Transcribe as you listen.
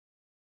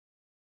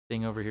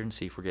thing over here and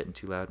see if we're getting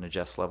too loud and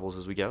adjust levels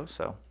as we go.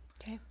 So,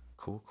 okay.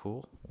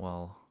 Cool.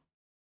 Well,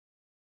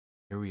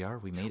 here we are.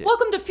 We made it.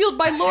 Welcome to Fueled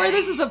by Lore.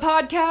 This is a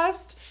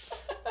podcast.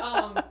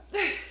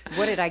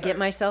 What did I get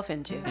myself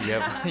into? Yep.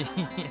 Yeah.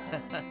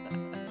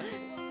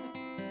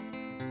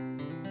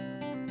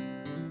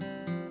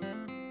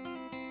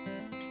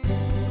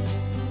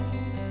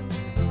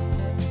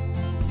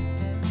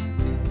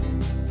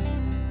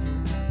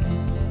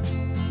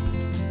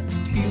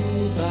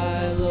 Fueled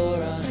by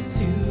Lore on a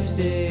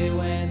Tuesday,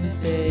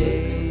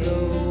 Wednesday. It's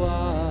so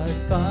odd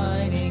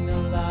finding the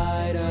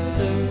light of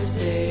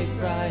Thursday,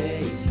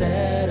 Friday.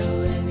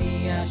 Settle in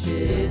the ashes.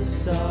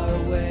 It's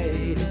our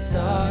way to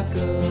talk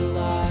a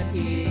lot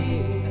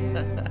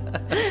here.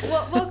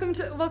 Well, welcome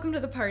to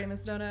the party,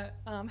 Miss Donna.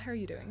 How are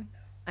you doing?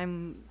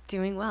 I'm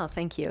doing well,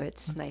 thank you.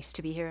 It's nice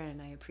to be here,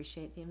 and I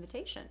appreciate the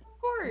invitation.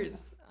 Of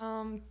course.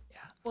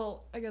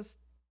 Well, I guess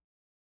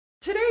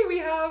today we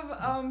have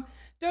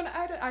Donna.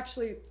 I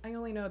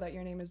only know that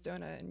your name is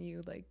Donna and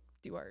you like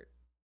do art.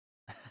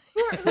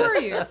 Who are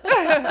you?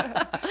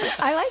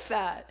 I like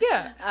that.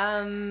 Yeah.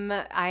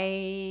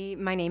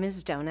 My name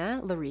is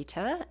Donna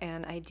Larita,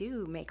 and I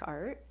do make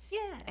art.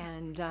 Yeah.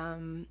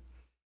 And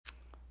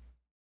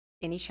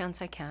any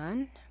chance I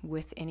can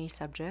with any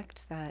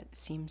subject that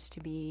seems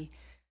to be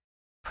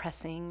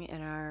pressing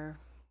in our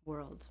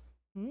world.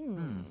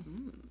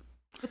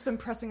 What's been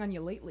pressing on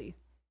you lately?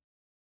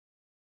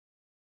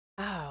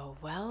 Oh,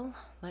 well,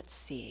 let's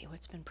see.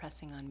 What's been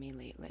pressing on me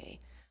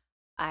lately?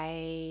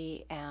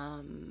 I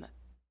am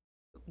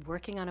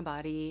working on a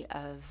body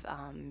of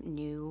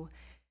new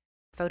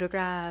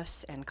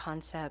photographs and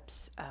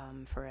concepts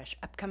for an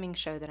upcoming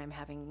show that I'm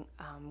having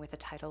with the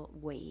title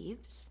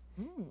Waves.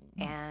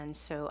 And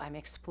so I'm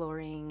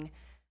exploring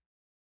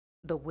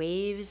the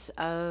waves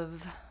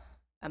of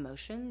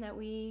emotion that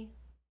we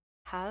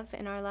have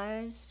in our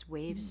lives,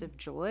 waves of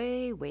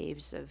joy,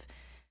 waves of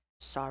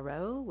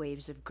sorrow,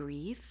 waves of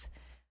grief,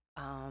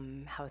 how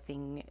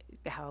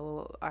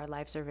our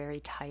lives are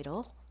very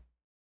tidal,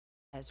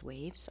 as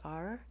waves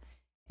are.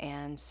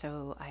 And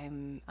so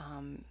I'm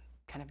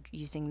kind of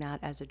using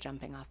that as a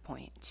jumping off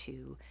point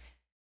to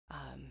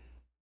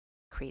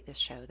create this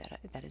show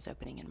that is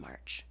opening in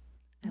March.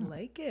 I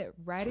like it.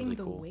 Riding really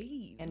the cool.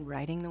 wave. And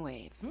riding the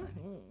wave.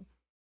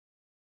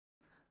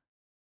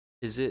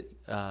 Is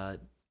it, do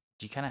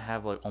you kind of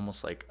have like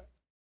almost like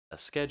a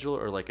schedule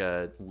or like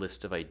a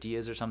list of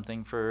ideas or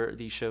something for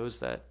these shows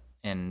that,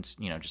 and,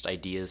 you know, just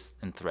ideas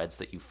and threads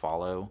that you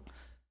follow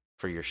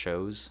for your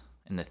shows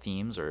and the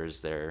themes, or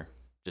is there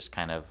just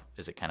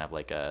is it kind of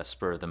like a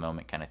spur of the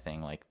moment kind of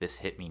thing, like this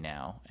hit me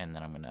now and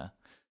then I'm going to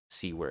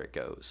see where it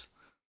goes?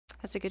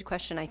 That's a good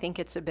question. I think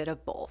it's a bit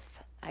of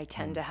both. I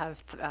tend to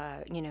have,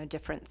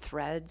 different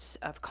threads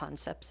of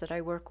concepts that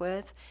I work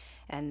with,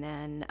 and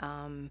then,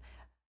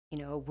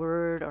 a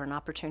word or an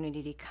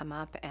opportunity to come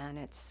up, and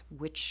it's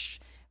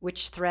which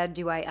thread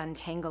do I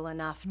untangle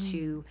enough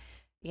to,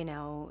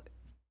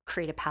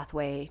 create a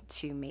pathway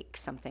to make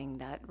something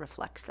that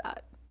reflects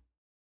that.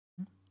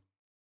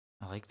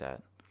 I like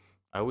that.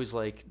 I always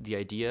like the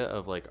idea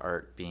of like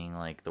art being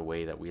like the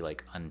way that we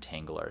like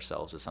untangle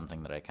ourselves is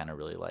something that I kind of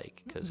really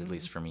like, because at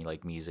least for me,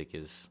 like music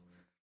is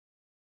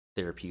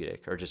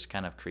therapeutic, or just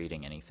kind of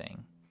creating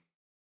anything,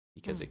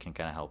 because it can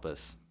kind of help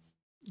us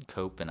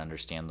cope and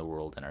understand the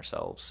world and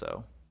ourselves.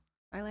 So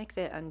I like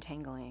the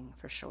untangling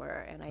for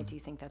sure, and I do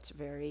think that's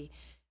very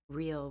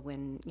real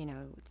when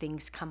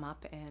things come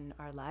up in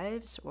our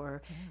lives,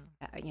 or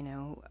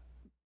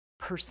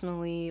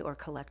personally or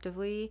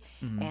collectively.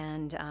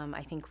 And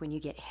I think when you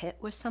get hit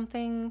with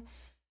something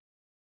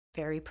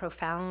very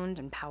profound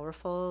and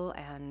powerful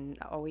and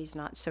always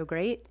not so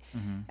great,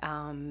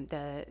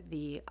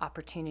 the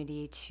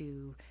opportunity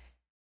to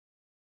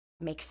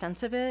make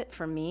sense of it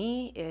for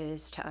me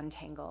is to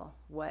untangle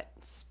what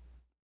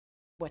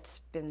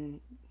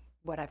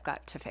I've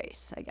got to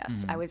face, I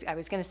guess. I was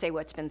going to say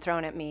what's been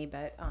thrown at me,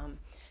 but I'm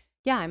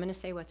going to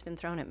say what's been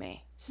thrown at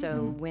me.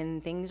 So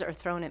when things are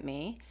thrown at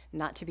me,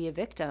 not to be a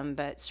victim,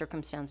 but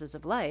circumstances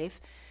of life,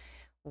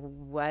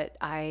 what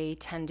I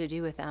tend to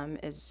do with them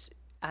is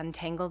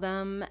untangle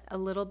them a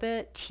little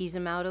bit, tease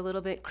them out a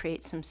little bit,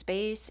 create some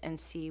space, and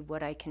see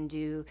what I can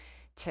do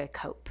to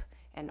cope.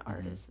 And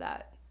art is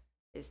that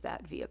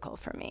vehicle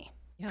for me.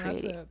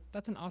 Yeah,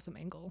 that's an awesome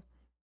angle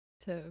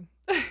to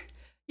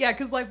yeah,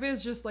 because life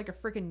is just like a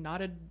freaking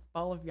knotted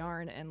ball of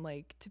yarn, and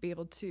like to be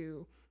able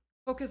to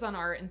focus on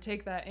art and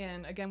take that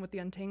in, again with the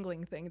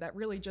untangling thing, that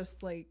really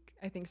just like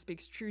I think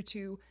speaks true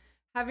to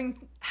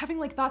having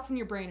like thoughts in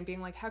your brain and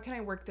being like, how can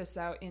I work this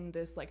out in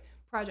this like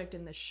project,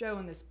 in this show,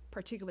 in this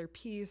particular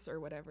piece or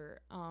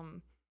whatever.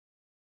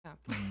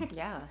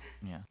 Yeah.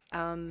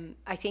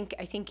 I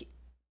think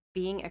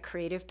being a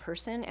creative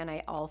person, and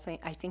I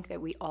think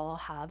that we all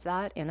have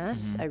that in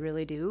us. I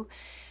really do.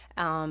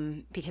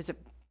 Because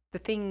the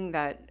thing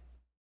that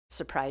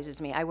surprises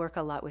me, I work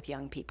a lot with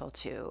young people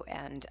too,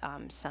 and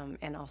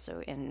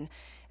also in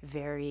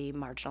very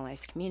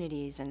marginalized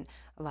communities, and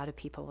a lot of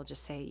people will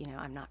just say,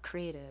 I'm not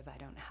creative, I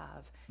don't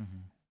have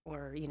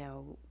or, you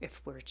know,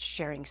 if we're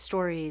sharing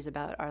stories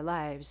about our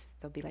lives,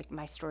 they'll be like,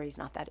 my story's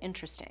not that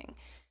interesting.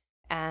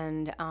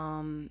 And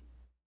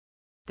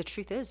the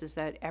truth is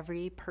that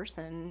every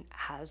person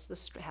has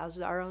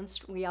our own.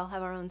 We all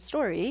have our own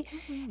story,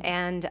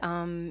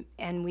 and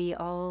we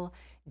all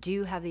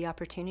do have the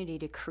opportunity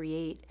to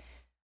create,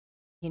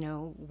 you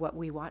know, what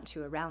we want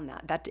to around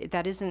that.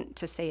 That isn't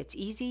to say it's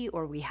easy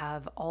or we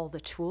have all the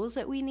tools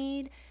that we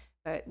need,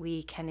 but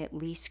we can at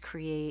least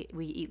create.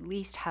 We at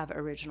least have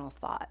original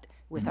thought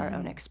with our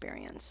own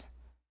experiences.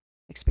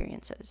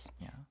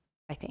 Yeah.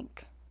 I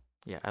think.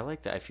 Yeah, I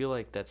like that. I feel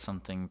like that's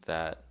something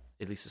that,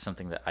 at least it's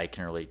something that I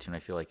can relate to, and I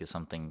feel like is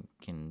something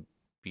can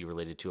be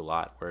related to a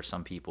lot, where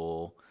some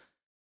people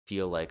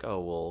feel like, oh,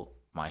 well,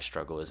 my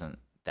struggle isn't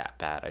that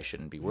bad, I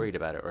shouldn't be worried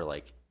about it, or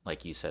like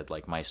you said,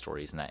 like my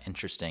story isn't that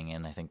interesting.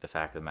 And I think the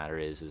fact of the matter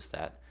is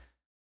that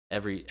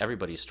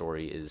everybody's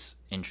story is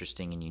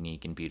interesting and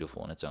unique and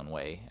beautiful in its own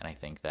way. And I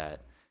think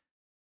that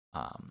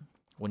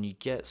when you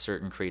get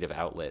certain creative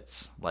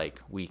outlets,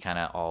 like we kind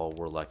of all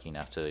were lucky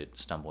enough to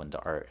stumble into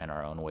art in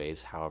our own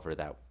ways, however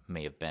that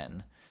may have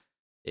been,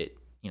 it,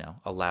 you know,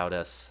 allowed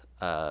us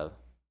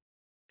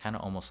kind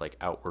of almost like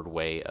outward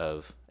way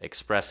of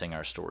expressing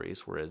our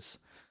stories, whereas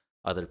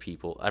other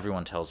people,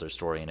 everyone tells their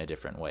story in a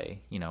different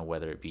way, you know,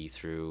 whether it be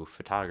through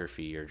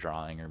photography or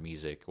drawing or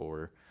music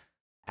or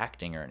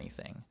acting or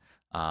anything.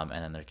 And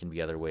then there can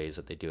be other ways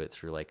that they do it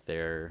through like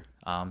their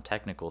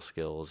technical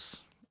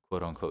skills,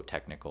 quote unquote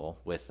technical,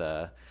 with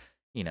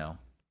you know,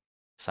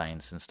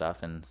 science and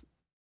stuff. And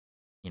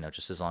you know,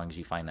 just as long as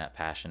you find that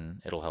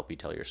passion, it'll help you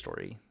tell your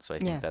story. So I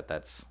think that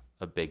that's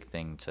a big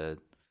thing to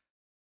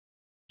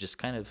just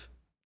kind of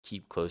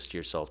keep close to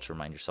yourself, to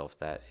remind yourself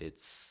that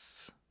it's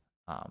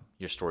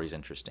your story's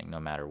interesting no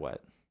matter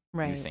what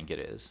you think it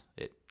is.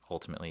 It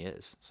ultimately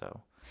is.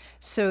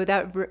 So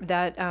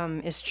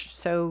that is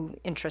so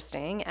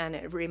interesting, and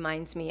it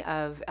reminds me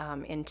of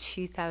in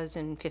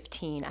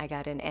 2015, I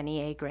got an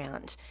NEA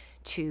grant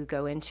to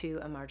go into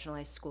a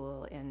marginalized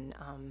school in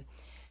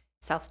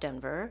South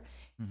Denver,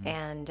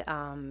 and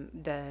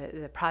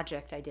the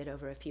project I did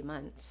over a few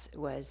months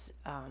was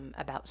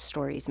about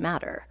Stories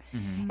Matter,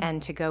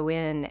 and to go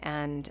in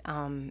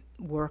and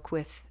work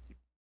with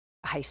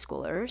high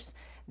schoolers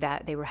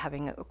that they were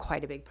having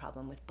quite a big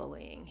problem with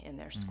bullying in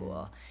their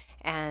school,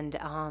 and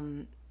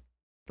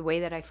the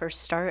way that I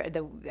first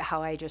started,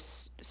 how I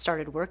just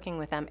started working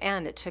with them,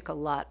 and it took a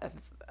lot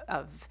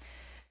of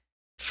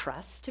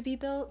trust to be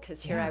built,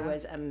 because here I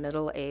was, a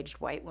middle-aged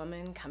white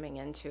woman coming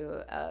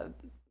into a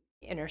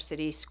inner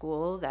city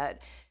school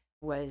that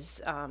was,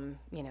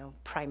 you know,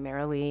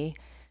 primarily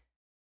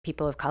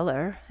people of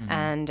color,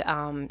 and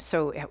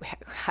so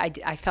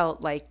I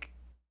felt like,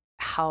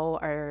 how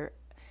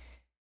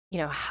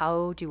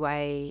do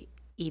I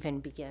even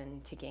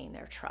begin to gain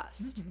their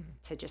trust,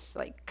 to just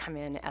like come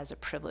in as a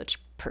privileged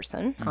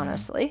person,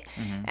 honestly,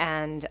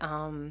 and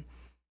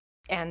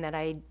that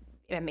I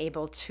am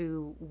able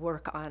to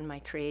work on my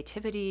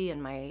creativity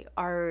and my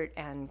art,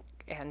 and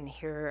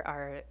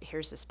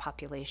here's this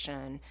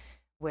population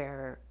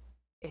where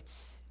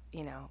it's,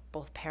 you know,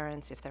 both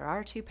parents, if there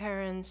are two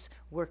parents,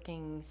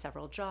 working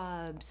several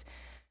jobs,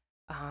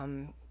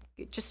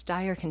 just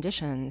dire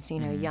conditions, you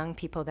know, young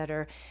people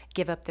that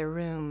give up their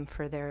room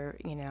for their,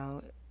 you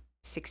know,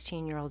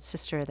 16-year-old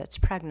sister that's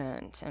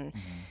pregnant, and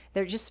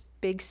they're just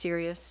big,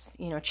 serious,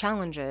 you know,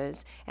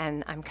 challenges.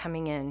 And I'm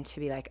coming in to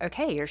be like,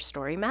 okay, your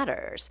story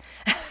matters,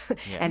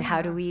 and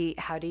how do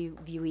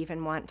you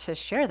even want to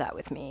share that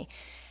with me?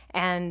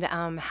 And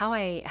how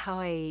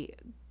I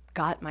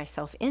got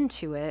myself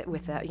into it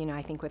with that, you know,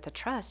 I think with the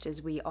trust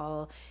is we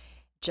all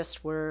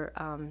just were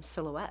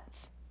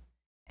silhouettes,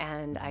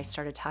 and I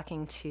started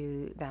talking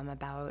to them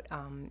about,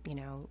 you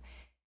know,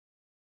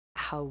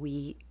 how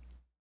we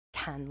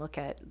can look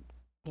at,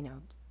 you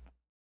know,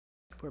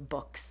 we're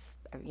books,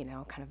 you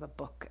know, kind of a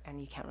book,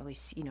 and you can't really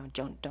see, you know,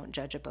 don't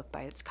judge a book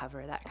by its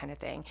cover, that kind of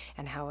thing,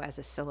 and how as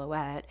a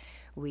silhouette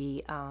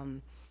we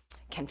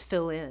can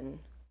fill in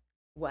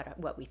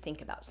what we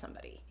think about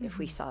somebody if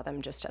we saw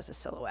them just as a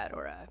silhouette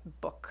or a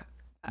book.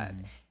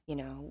 You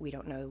know, we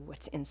don't know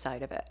what's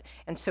inside of it,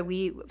 and so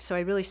I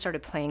really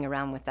started playing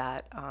around with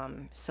that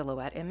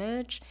silhouette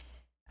image.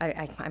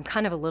 I'm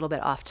kind of a little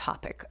bit off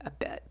topic a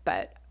bit,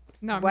 but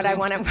what I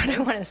want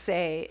to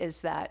say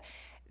is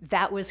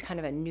that was kind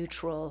of a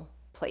neutral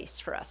place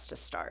for us to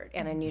start,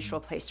 and a neutral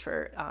place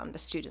for the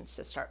students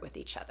to start with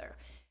each other.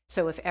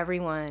 So if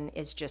everyone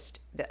is just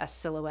a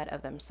silhouette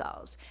of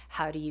themselves,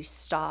 how do you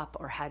stop,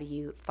 or how do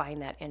you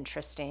find that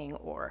interesting,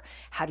 or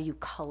how do you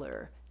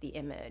color the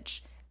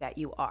image that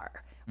you are,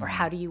 or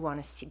how do you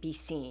want to be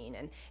seen?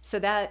 And so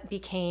that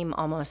became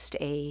almost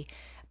a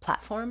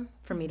platform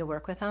for me to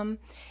work with them,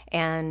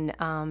 and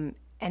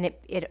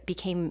it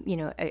became, you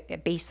know, a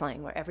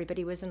baseline where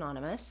everybody was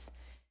anonymous.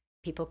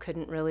 People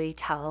couldn't really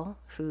tell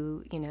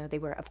who, you know, they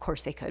were. Of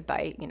course they could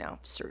by, you know,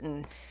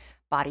 certain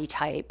body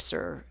types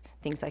or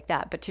things like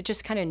that, but to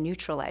just kind of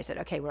neutralize it.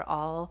 Okay, we're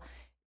all,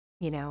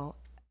 you know,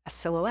 a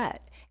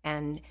silhouette.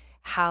 And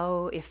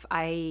how, if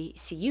I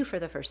see you for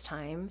the first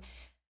time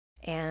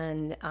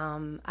And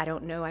I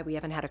don't know, we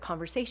haven't had a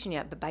conversation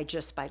yet, but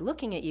by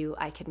looking at you,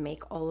 I could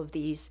make all of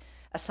these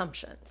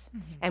assumptions.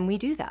 And we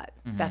do that.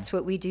 That's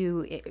what we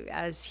do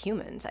as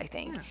humans, I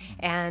think.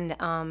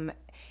 And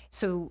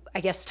so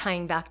I guess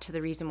tying back to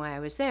the reason why I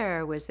was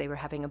there was they were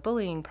having a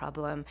bullying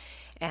problem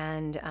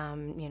and,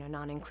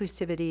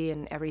 non-inclusivity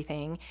and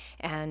everything,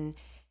 and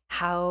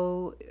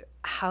how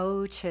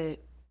to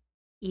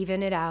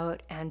even it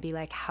out and be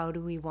like, how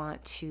do we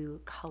want to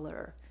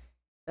color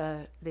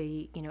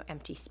the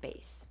empty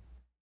space,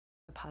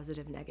 the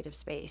positive, negative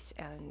space,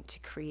 and to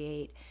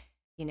create,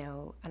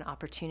 an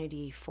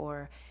opportunity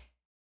for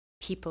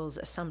people's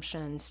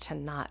assumptions to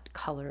not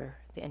color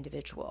the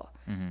individual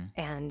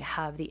and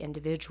have the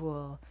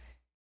individual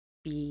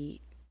be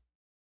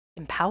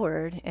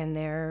empowered in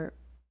their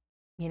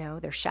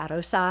shadow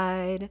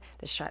side,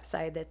 the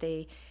side that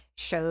they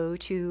show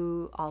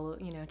to all,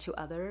 to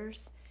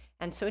others.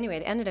 And so anyway,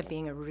 it ended up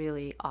being a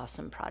really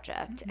awesome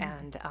project.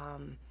 And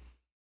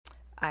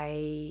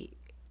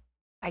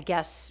I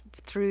guess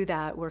through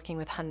that, working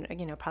with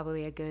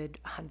probably a good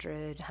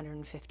 100,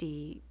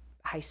 150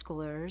 high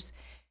schoolers,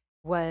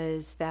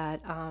 was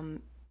that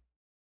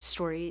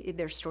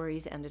their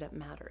stories ended up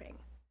mattering.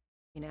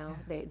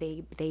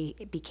 They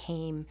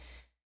became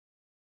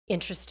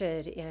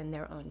interested in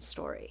their own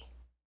story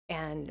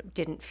and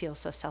didn't feel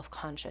so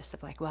self-conscious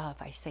of like, well,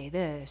 if I say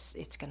this,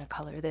 it's going to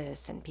color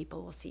this and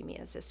people will see me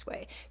as this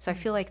way. So I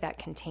feel like that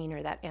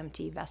container, that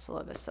empty vessel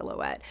of a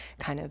silhouette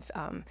kind of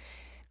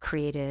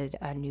created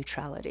a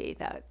neutrality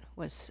that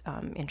was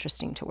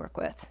interesting to work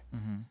with.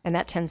 And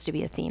that tends to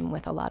be a theme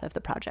with a lot of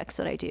the projects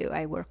that I do.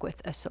 I work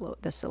with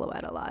the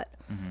silhouette a lot.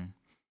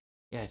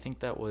 Yeah, I think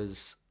that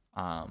was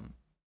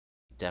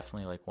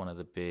definitely like one of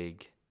the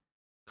big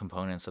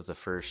components of the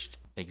first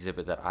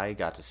exhibit that I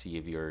got to see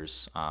of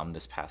yours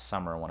this past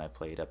summer when I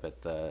played up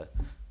at the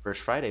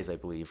First Fridays, I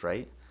believe,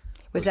 right?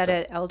 Was that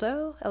at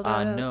Eldo?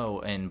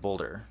 No, in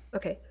Boulder.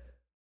 Okay.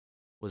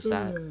 Was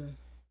that?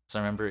 So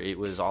I remember it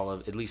was all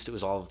of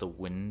the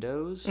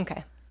windows.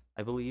 Okay.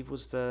 I believe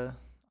was the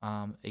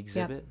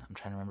exhibit. Yep. I'm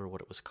trying to remember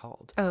what it was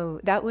called. Oh,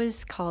 that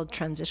was called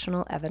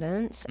Transitional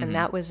Evidence, and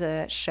that was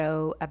a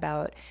show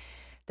about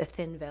the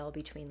thin veil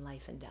between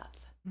life and death.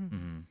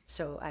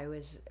 So I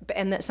was,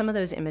 and some of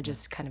those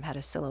images kind of had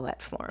a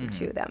silhouette form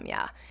to them,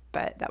 yeah.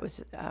 But that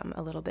was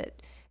a little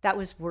bit, that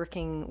was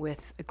working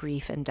with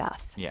grief and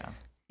death. Yeah.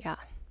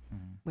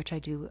 Which I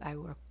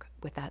work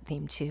with that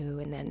theme too.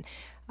 And then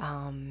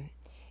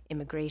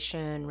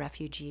immigration,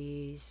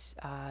 refugees,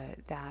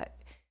 that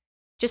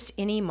just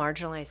any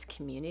marginalized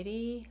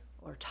community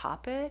or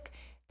topic,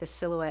 the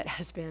silhouette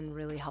has been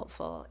really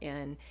helpful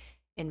in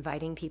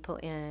inviting people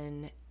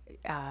in,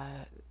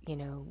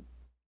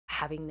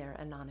 having their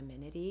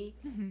anonymity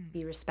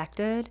be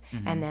respected,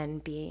 and then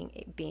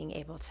being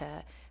able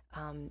to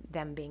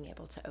them being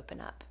able to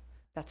open up.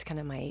 That's kind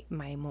of my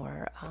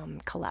more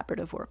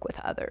collaborative work with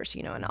others,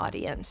 an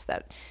audience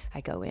that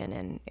I go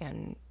in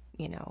and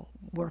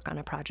work on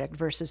a project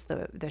versus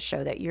the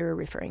show that you're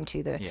referring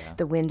to,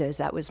 the windows.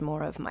 That was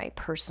more of my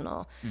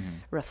personal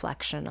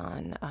reflection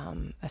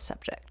on a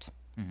subject.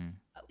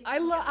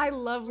 I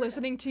love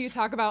listening to you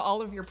talk about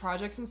all of your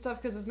projects and stuff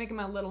because it's making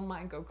my little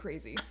mind go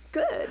crazy.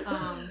 Good.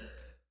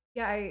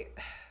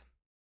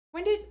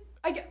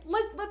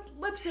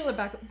 Let's reel it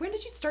back. When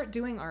did you start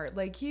doing art?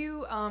 Like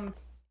you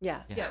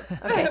Yeah.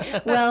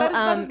 Okay. Well,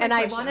 that is and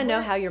I question. want to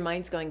know how your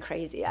mind's going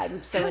crazy.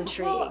 I'm so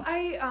intrigued.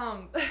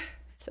 Well,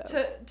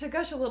 to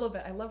gush a little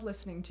bit, I love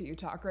listening to you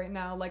talk right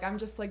now. Like I'm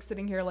just like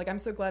sitting here, like I'm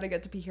so glad I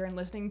get to be here and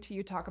listening to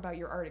you talk about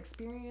your art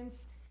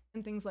experience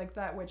and things like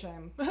that, which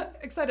I'm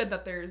excited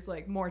that there's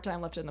like more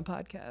time left in the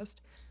podcast.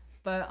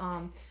 But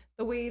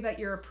the way that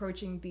you're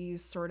approaching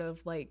these sort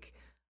of like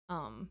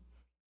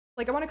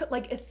I want to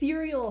like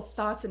ethereal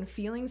thoughts and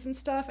feelings and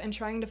stuff, and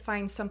trying to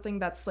find something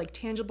that's like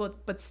tangible,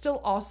 but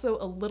still also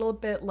a little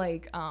bit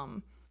like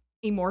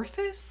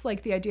amorphous,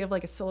 like the idea of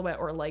like a silhouette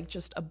or like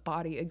just a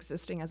body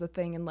existing as a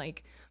thing, and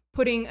like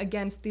putting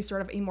against these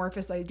sort of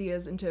amorphous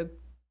ideas into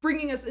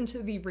bringing us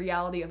into the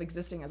reality of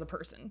existing as a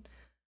person.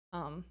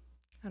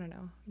 I don't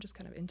know. I'm just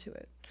kind of into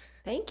it.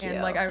 Thank you.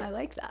 And like I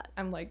like that.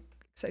 I'm like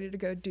excited to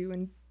go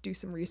do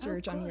some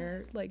research on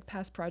your like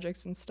past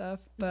projects and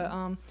stuff. But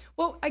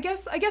well, I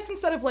guess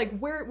instead of like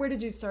where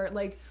did you start?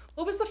 Like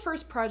what was the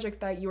first project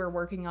that you were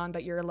working on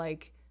that you're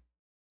like,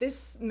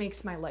 this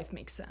makes my life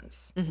make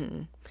sense?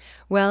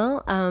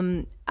 Well,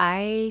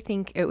 I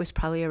think it was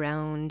probably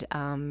around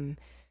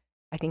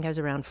I think I was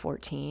around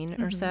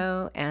 14 or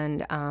so,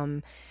 and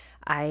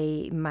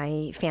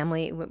my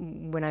family,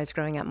 when I was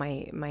growing up,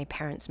 my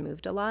parents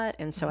moved a lot,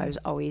 and so I was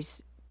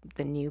always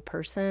the new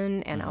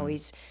person and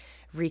always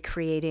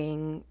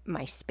recreating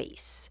my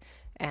space.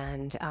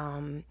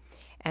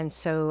 And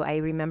so I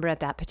remember at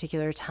that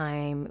particular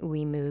time,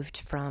 we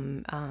moved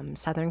from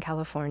Southern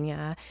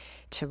California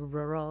to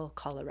rural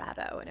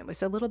Colorado, and it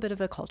was a little bit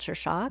of a culture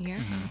shock. Yeah.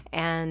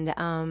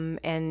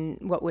 And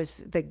what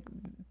was the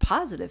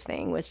positive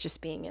thing was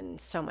just being in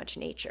so much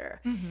nature.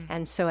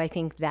 And so I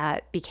think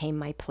that became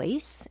my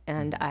place,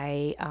 and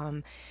I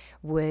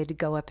would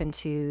go up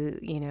into,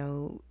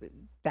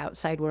 the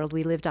outside world.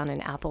 We lived on an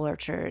apple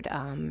orchard,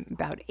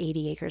 about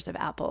 80 acres of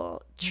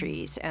apple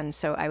trees. And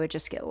so I would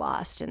just get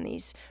lost in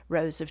these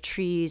rows of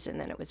trees. And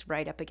then it was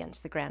right up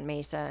against the Grand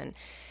Mesa. And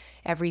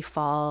every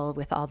fall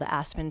with all the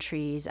aspen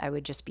trees, I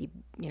would just be,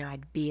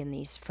 I'd be in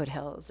these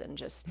foothills and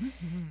just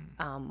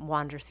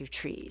wander through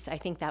trees. I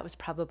think that was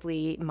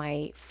probably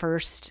my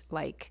first,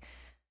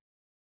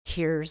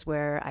 here's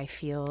where I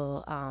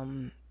feel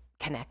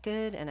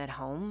connected and at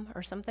home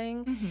or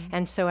something.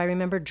 And so I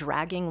remember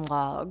dragging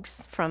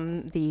logs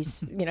from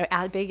these,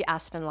 big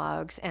aspen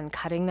logs and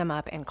cutting them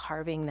up and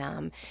carving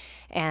them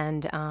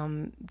and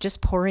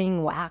just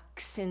pouring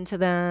wax into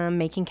them,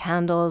 making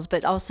candles,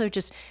 but also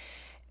just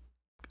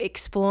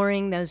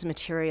exploring those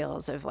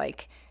materials of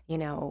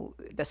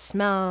the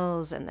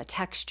smells and the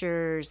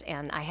textures.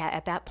 And I had,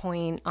 at that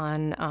point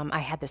I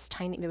had this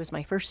it was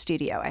my first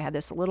studio. I had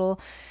this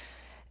little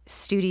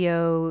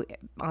studio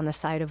on the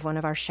side of one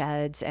of our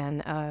sheds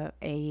and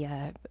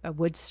a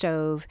wood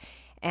stove,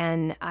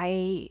 and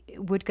I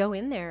would go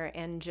in there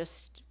and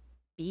just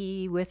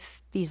be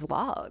with these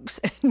logs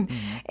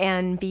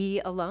and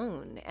be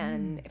alone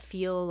and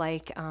feel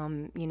like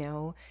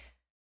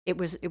it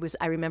was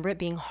I remember it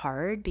being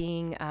hard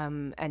being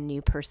a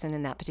new person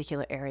in that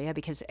particular area,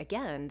 because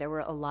again there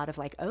were a lot of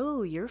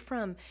oh, you're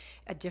from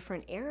a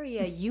different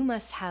area, you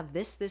must have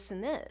this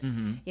and this.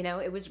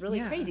 It was really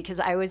crazy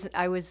because I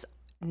was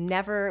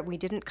never, we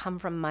didn't come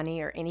from money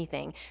or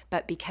anything,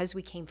 but because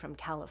we came from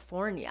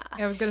California.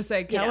 I was going to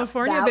say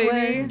California,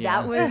 baby.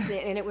 That was,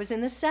 and it was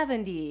in the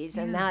 70s,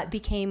 and that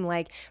became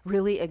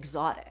really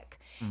exotic.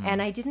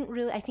 And I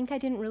think I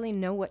didn't really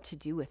know what to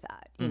do with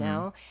that, you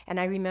know? And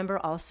I remember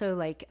also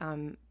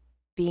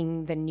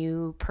being the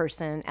new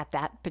person at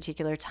that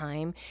particular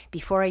time,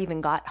 before I even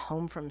got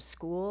home from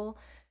school.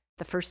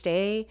 The first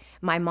day,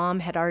 my mom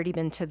had already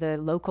been to the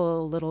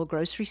local little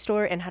grocery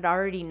store and had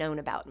already known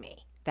about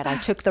me, that I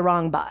took the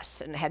wrong bus,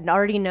 and had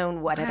already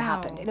known what had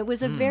happened. And it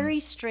was a very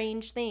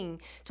strange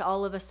thing to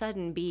all of a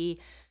sudden be,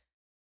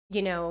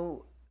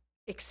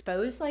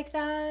 exposed like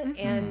that.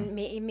 And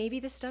maybe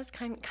this does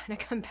kind of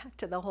come back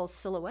to the whole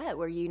silhouette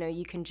where,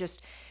 you can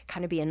just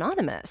kind of be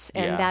anonymous.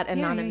 And that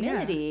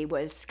anonymity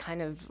was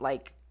kind of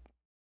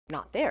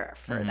not there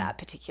for that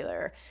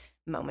particular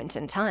moment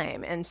in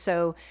time. And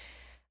so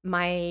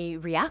my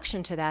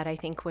reaction to that, I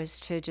think, was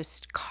to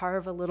just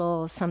carve a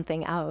little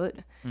something out,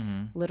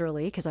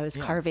 literally, because I was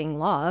carving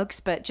logs,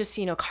 but just,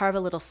 carve a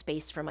little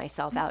space for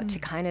myself out to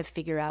kind of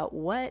figure out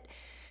what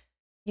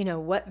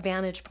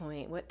vantage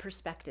point, what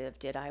perspective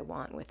did I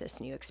want with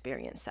this new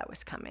experience that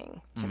was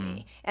coming to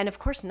me. And of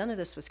course, none of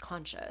this was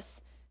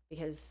conscious,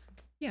 because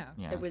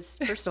it was,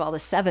 first of all, the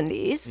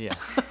 70s.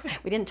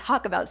 We didn't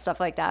talk about stuff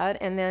like that.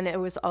 And then it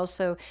was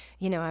also,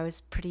 I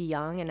was pretty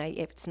young, and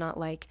it's not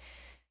like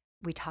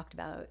we talked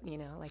about,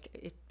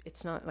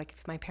 it's not like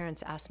if my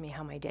parents asked me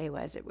how my day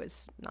was, it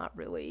was not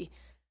really,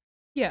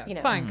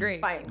 fine,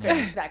 great,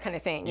 that kind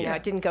of thing.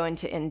 It didn't go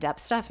into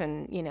in-depth stuff.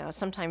 And,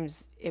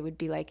 sometimes it would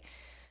be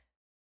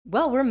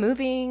well, we're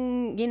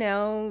moving,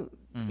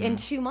 in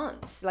 2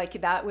 months.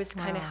 That was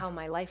kind of how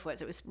my life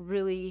was. It was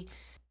really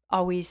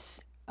always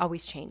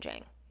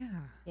changing.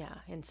 Yeah.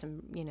 In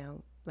some,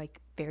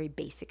 very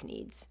basic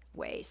needs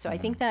way. So I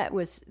think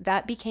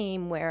that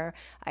became where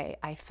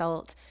I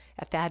felt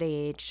at that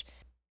age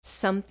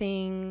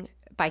something,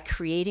 by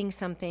creating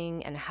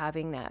something and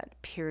having that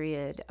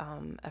period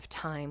of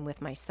time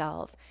with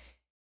myself,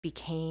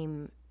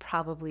 became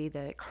probably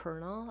the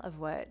kernel of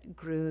what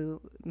grew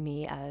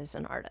me as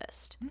an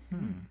artist.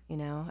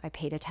 I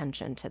paid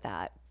attention to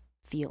that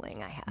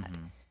feeling I had.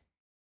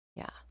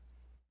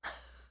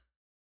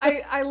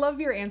 I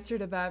love your answer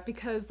to that,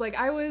 because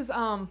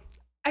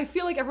I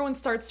feel like everyone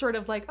starts sort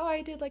of oh,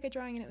 I did a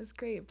drawing and it was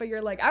great. But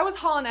you're I was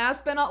hauling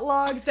aspen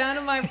logs down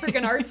in my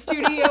freaking art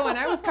studio and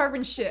I was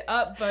carving shit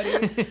up, buddy.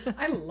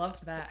 I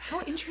loved that.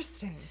 How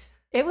interesting.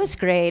 It was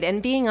great.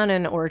 And being on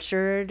an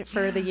orchard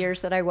for the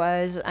years that I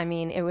was, I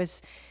mean, it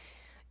was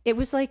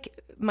like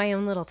my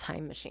own little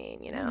time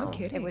machine, No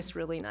kidding. It was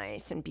really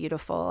nice and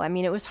beautiful. I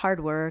mean, it was hard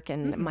work,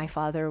 and my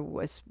father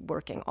was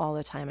working all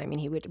the time. I mean,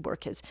 he would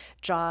work his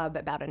job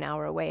about an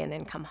hour away and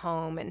then come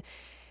home and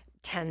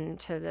tend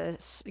to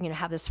this,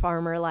 have this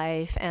farmer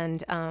life.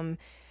 And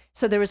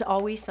so there was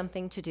always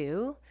something to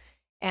do.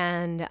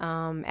 And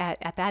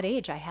at that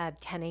age, I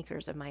had 10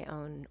 acres of my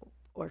own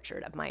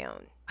orchard of my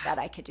own that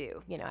I could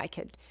do. I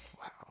could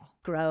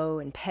grow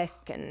and pick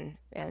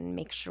and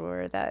make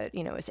sure that,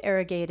 it was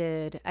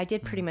irrigated. I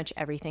did pretty much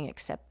everything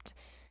except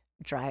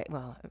dry.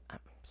 Well, I'm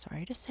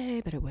sorry to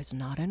say, but it was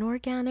not an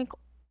organic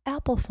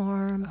apple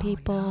farm,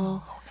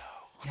 people.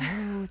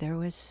 No, there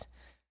was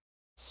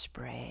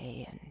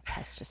spray and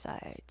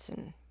pesticides,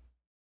 and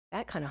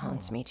that kind of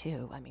haunts me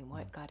too. I mean,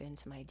 what got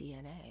into my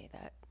DNA?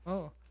 That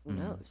who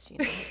knows?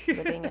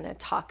 Living in a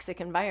toxic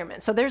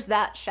environment. So there's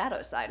that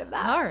shadow side of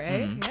that. All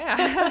right,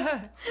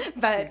 yeah.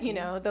 But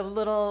the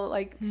little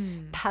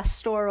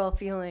pastoral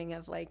feeling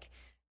of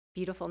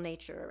beautiful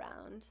nature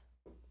around.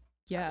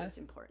 That was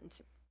important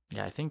to me.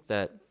 Yeah, I think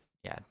that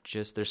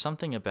just there's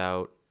something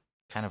about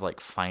kind of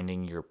like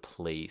finding your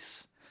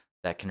place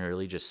that can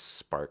really just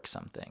spark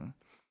something.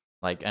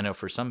 Like, I know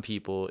for some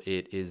people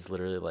it is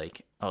literally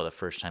like, oh, the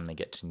first time they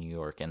get to New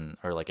York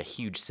or like a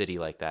huge city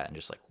like that, and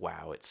just like,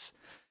 wow, it's,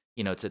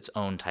 you know, it's its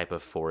own type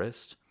of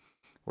forest.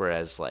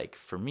 Whereas like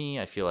for me,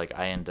 I feel like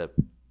I end up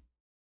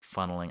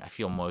I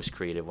feel most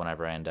creative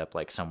whenever I end up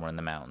like somewhere in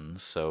the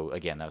mountains. So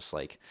again, that was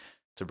like,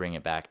 to bring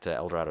it back to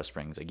El Dorado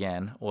Springs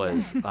again,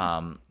 was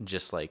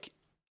just like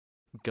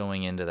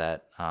going into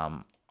that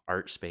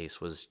art space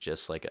was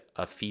just like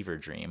a fever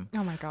dream.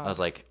 Oh my God. I was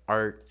like,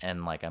 art,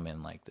 and like I'm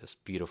in like this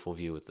beautiful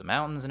view with the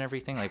mountains and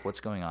everything. Like,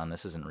 what's going on?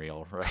 This isn't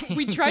real, right?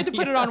 We tried to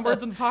put it on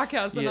words in the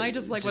podcast, and Yeah, I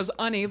just was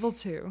unable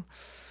to.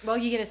 Well,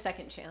 you get a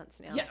second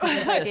chance now. Yeah,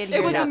 because I did it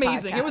hear was that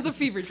amazing. It was a podcast.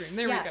 fever dream.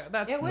 There we go.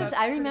 That's it was.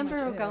 that's I pretty much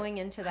remember it. going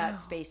into that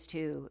space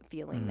too,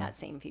 feeling that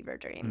same fever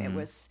dream. It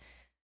was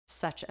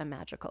such a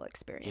magical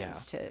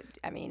experience.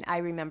 I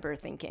remember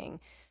thinking,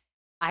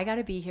 I got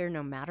to be here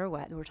no matter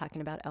what. We're talking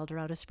about El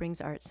Dorado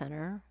Springs Art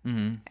Center,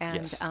 and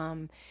Yes.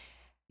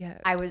 Yes.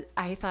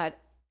 I thought,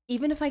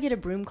 even if I get a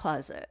broom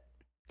closet,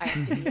 I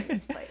have to be in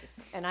this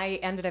place. And I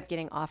ended up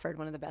getting offered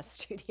one of the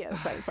best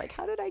studios. I was like,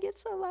 how did I get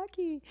so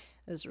lucky?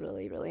 It was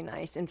really, really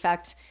nice. In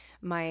fact,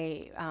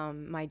 my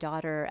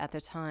daughter at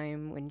the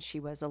time, when she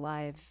was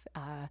alive,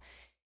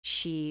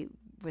 she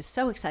was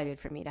so excited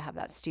for me to have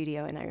that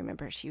studio. And I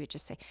remember she would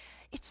just say,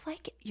 it's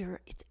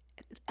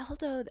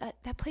Eldo,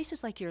 that place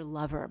is like your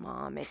lover,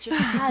 Mom. It just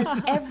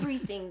has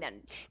everything that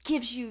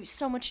gives you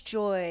so much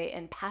joy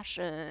and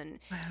passion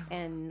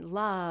and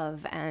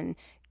love and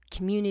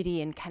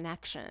community and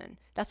connection.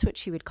 That's what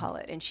she would call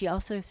it. And she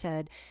also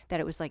said that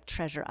it was like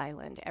Treasure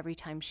Island. Every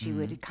time she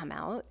would come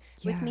out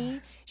with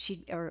me,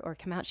 or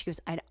come out, she goes,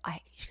 I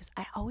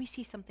always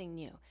see something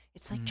new.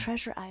 It's like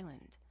Treasure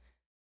Island.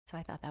 So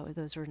I thought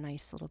those were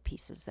nice little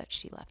pieces that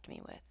she left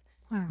me with.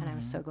 Wow. And I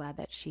was so glad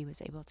that she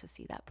was able to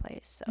see that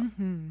place. So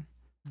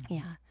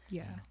yeah.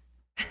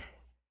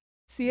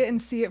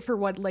 See it for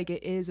what like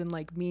it is, and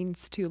like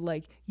means to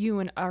like you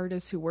and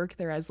artists who work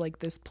there, as like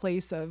this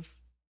place of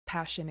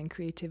passion and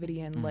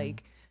creativity and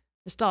like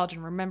nostalgia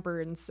and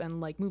remembrance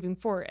and like moving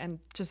forward, and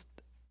just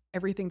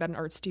everything that an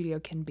art studio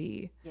can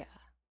be. Yeah.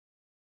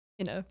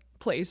 In a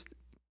place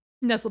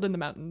nestled in the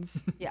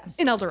mountains. Yes.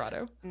 In El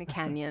Dorado. In a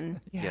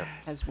canyon. Yep.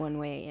 Has one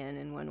way in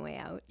and one way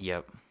out.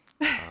 Yep.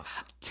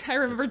 I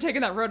remember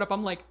taking that road up.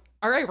 I'm like,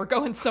 all right, we're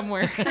going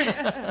somewhere.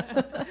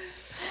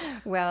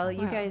 Well,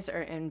 you guys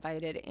are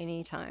invited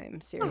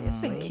anytime.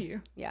 Seriously. Thank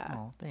you. Yeah.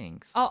 Oh,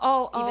 thanks.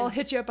 I'll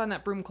hit you up on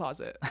that broom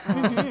closet.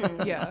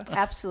 Mhm. Yeah.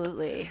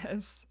 Absolutely.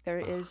 Yes. There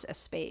is a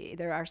space.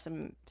 There are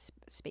some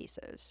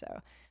spaces.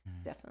 So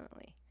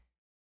definitely.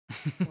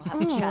 We'll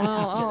have a chat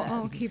after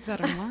I'll this. keep that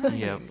in mind.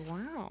 Yep.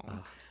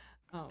 Wow.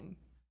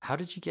 How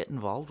did you get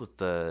involved with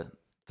the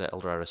El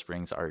Dorado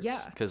Springs arts?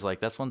 Yeah. Because like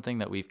that's one thing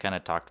that we've kind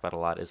of talked about a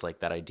lot, is like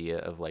that idea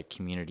of like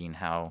community, and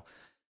how,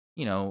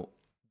 you know,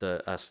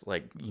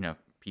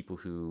 people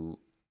who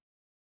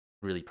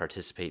really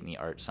participate in the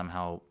art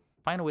somehow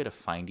find a way to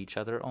find each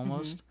other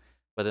almost.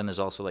 But then there's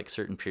also like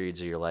certain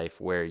periods of your life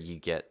where you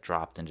get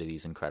dropped into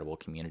these incredible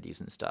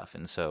communities and stuff.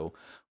 And so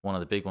one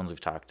of the big ones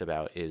we've talked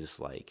about is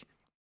like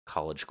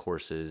college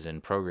courses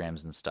and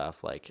programs and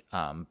stuff. Like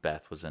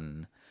Beth was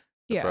in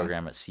the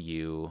program at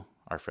CU.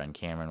 Our friend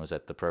Cameron was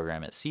at the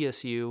program at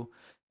CSU.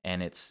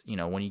 And it's, you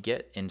know, when you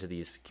get into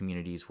these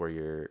communities where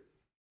you're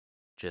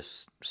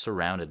just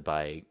surrounded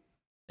by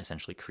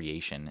essentially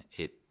creation,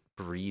 it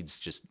breeds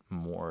just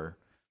more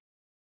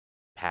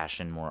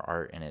passion, more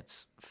art, and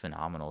it's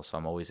phenomenal. So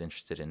I'm always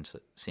interested in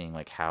seeing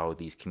like how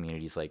these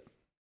communities like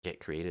get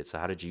created. So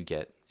how did you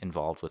get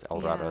involved with El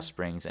Dorado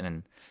Springs? And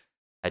then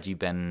had you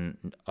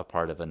been a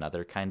part of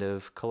another kind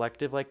of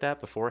collective like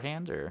that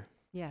beforehand, or?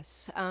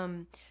 Yes.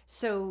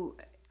 So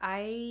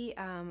I,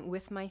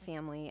 with my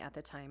family at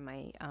the time,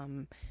 my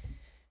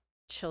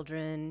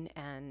children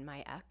and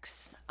my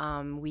ex,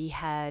 we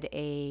had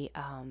a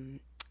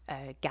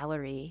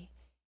gallery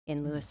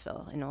in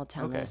Louisville, in Old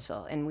Town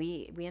Louisville, and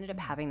we ended up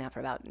having that for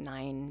about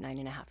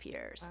 9.5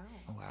 years.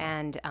 Oh, wow.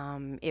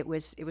 And it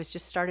was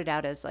just started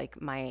out as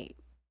like my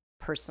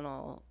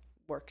personal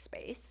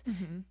workspace,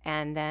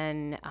 and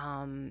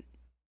then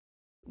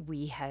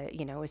we had,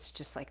 you know, it's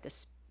just like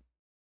this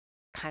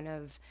kind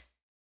of,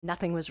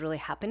 nothing was really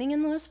happening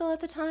in Louisville at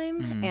the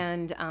time,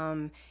 and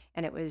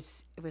it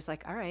was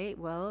like, all right,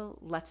 well,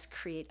 let's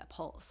create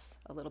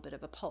a little bit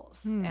of a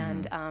pulse,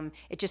 and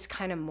it just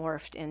kind of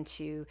morphed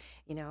into,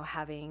 you know,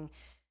 having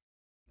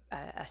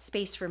a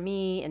space for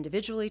me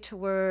individually to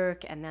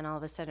work, and then all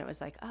of a sudden it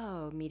was like,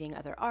 oh, meeting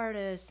other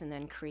artists, and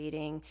then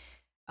creating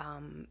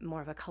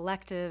more of a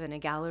collective and a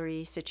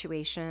gallery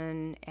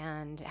situation,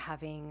 and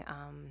having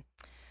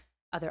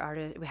other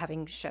artists,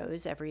 having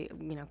shows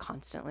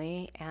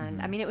constantly. And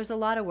I mean, it was a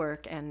lot of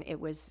work, and it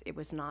was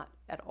not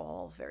at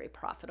all very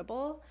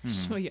profitable.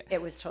 Oh, yeah.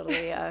 It was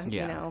totally a,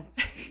 you know,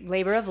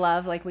 labor of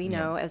love, like we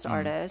know as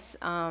artists.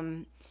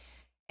 And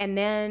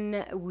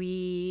then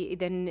the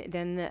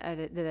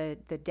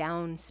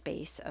down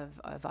space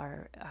of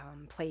our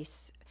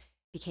place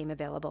became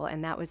available,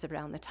 and that was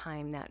around the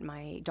time that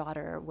my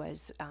daughter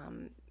was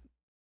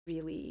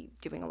really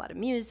doing a lot of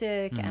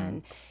music,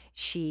 and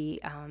she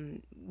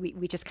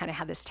we just kind of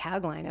had this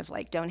tagline of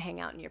like, don't hang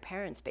out in your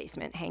parents'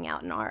 basement, hang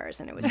out in ours,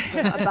 and it was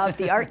above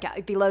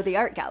the below the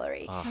art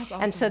gallery. That's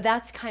awesome. And so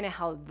that's kind of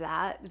how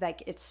that,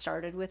 like, it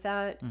started with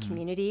that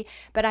community.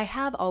 But I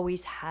have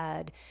always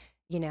had,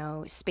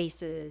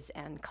 spaces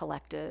and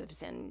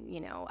collectives, and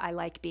I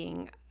like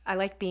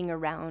being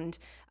around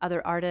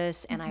other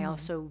artists, and I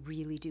also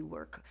really do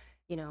work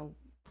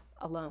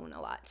alone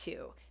a lot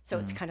too. So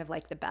it's kind of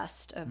like the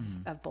best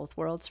of both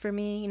worlds for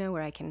me,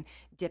 where I can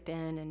dip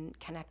in and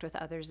connect with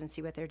others and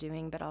see what they're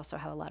doing, but also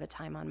have a lot of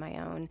time on my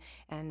own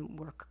and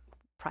work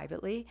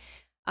privately.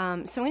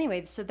 So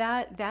anyway, so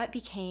that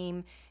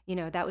became,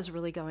 that was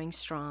really going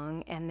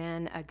strong. And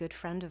then a good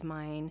friend of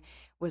mine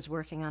was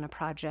working on a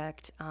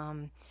project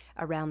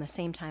around the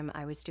same time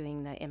I was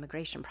doing the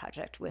immigration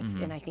project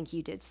with, and I think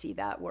you did see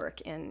that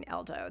work in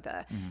Eldo,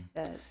 the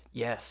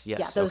Yes. yeah,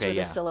 those were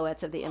the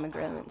silhouettes of the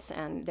immigrants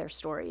and their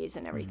stories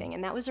and everything.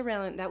 And that was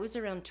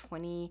around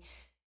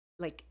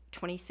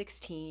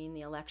 2016.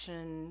 The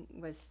election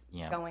was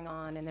going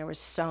on, and there was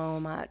so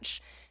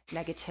much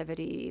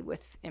negativity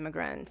with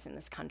immigrants in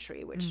this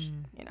country, which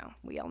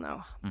we all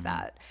know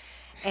that.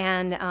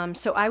 And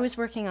so I was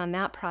working on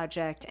that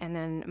project, and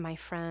then my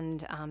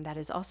friend that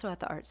is also at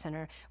the Art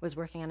Center was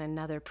working on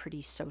another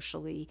pretty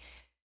socially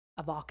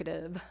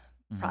evocative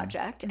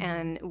project,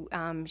 and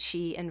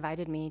she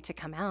invited me to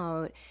come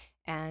out,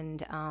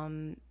 and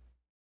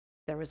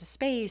there was a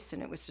space,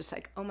 and it was just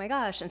like, oh my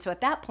gosh. And so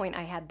at that point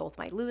I had both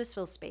my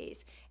Louisville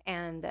space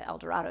and the El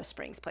Dorado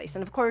Springs place,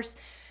 and of course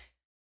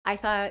I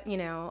thought,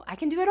 I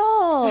can do it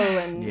all,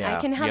 and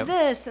I can have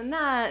this and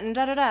that and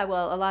da-da-da.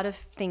 Well, a lot of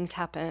things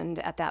happened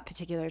at that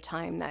particular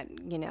time that,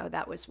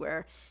 that was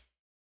where,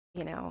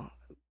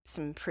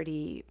 some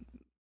pretty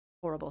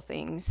horrible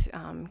things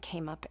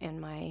came up in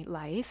my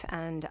life.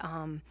 And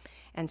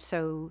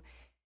so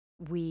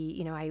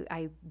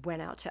I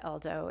went out to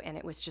Eldo, and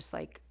it was just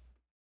like,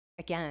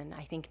 again,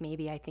 I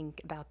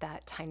think about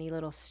that tiny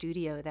little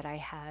studio that I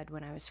had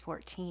when I was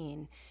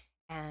 14,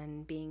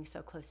 and being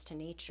so close to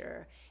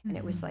nature. And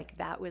it was like,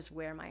 that was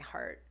where my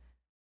heart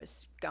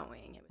was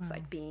going. It was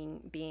like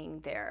being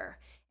there.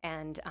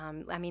 And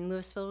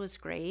Louisville was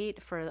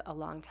great for a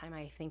long time.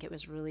 I think it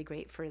was really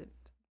great for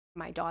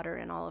my daughter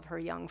and all of her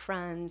young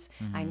friends.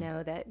 I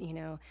know that,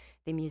 the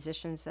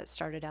musicians that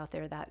started out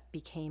there, that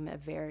became a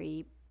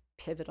very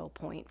pivotal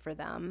point for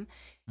them.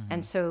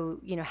 And so,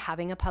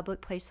 having a public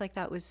place like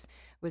that was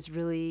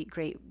really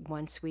great.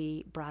 Once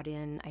we brought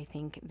in, I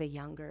think, the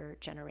younger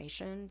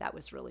generation, that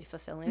was really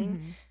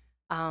fulfilling.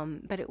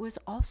 But it was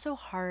also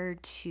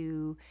hard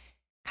to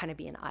kind of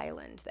be an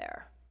island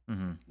there.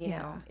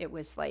 It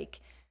was like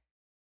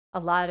a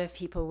lot of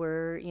people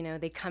were,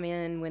 they come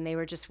in when they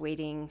were just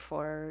waiting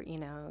for,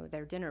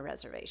 their dinner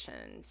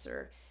reservations,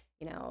 or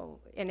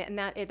and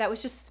that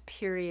was just the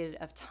period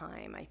of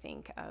time, I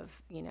think,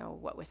 of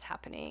what was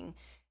happening.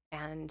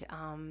 And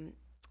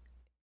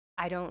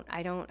I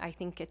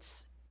think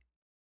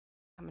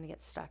I'm going to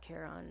get stuck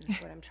here on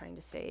what I'm trying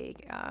to say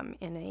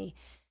in a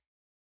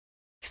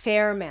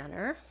fair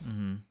manner.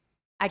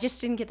 I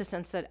just didn't get the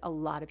sense that a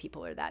lot of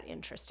people are that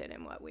interested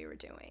in what we were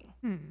doing.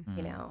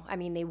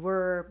 They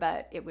were,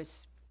 but it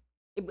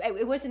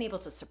wasn't able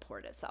to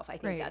support itself. I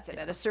think that's it.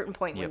 At a certain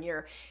point, when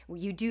you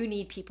do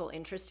need people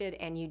interested,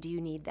 and you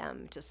do need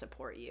them to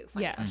support you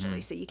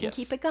financially, so you can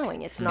keep it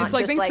going. It's not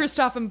like, just thanks for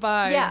stopping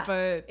by,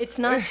 but it's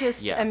not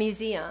just a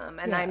museum,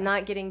 and I'm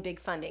not getting big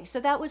funding. So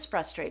that was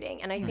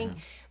frustrating. And I think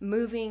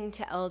moving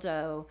to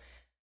Eldo,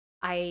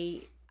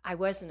 I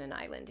wasn't an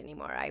island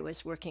anymore. I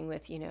was working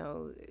with,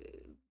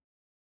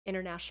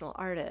 international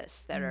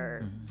artists that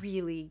are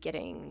really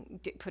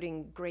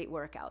putting great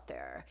work out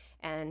there.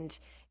 And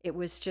it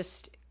was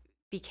just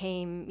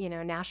became,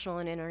 national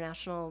and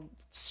international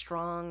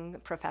strong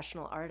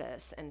professional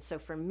artists. And so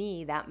for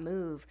me, that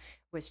move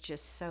was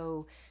just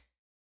so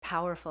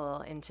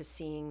powerful into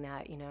seeing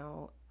that,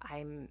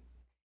 I'm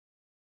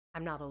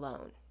not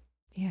alone.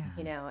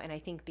 And I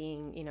think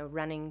being,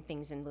 running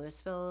things in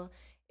Louisville,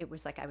 it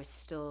was like I was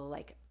still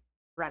like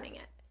running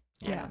it.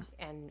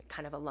 And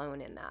kind of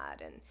alone in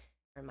that,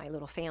 or my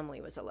little family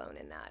was alone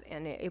in that,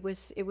 and it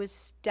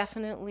was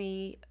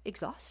definitely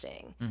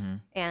exhausting,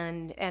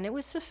 and it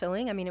was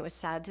fulfilling. It was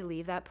sad to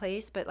leave that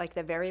place, but like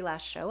the very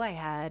last show I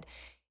had,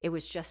 it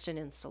was just an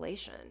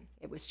installation.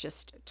 It was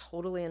just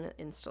totally an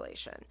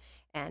installation,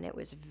 and it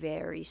was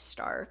very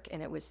stark,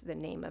 and the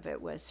name of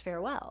it was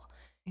Farewell,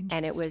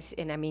 and it was,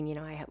 and I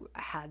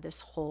had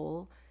this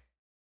whole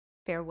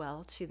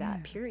farewell to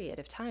that period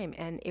of time,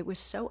 and it was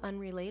so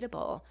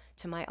unrelatable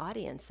to my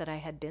audience that I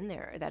had been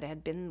there, that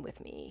had been with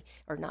me,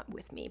 or not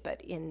with me,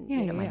 but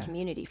in my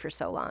community for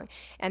so long.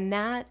 And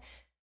that,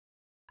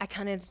 I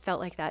kind of felt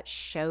like that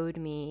showed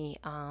me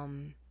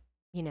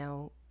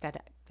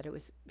that it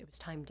was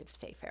time to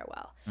say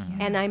farewell.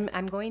 And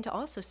I'm going to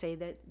also say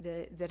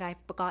that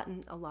I've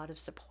gotten a lot of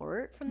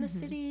support from the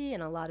city,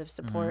 and a lot of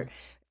support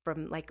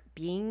from like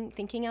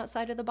thinking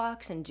outside of the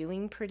box and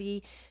doing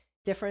pretty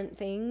different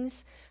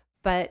things,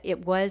 but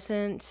it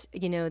wasn't,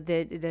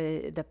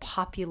 the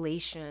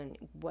population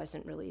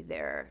wasn't really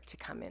there to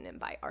come in and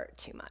buy art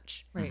too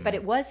much. Right. But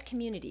it was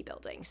community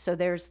building. So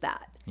there's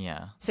that.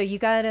 Yeah. So you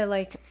got to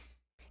like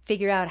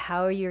figure out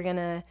how you're going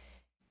to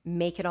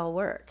make it all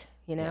work,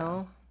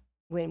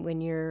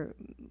 when you're,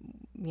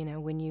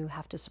 when you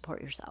have to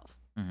support yourself.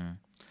 Mm-hmm.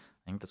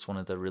 I think that's one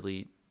of the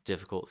really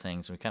difficult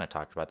things. We kind of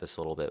talked about this a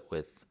little bit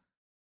with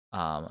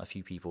a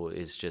few people,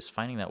 is just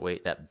finding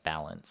that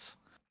balance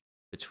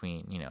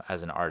between,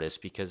 as an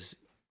artist, because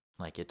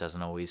like it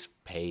doesn't always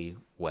pay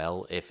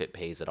well, if it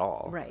pays at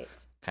all. Right.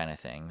 Kind of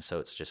thing. So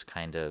it's just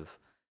kind of,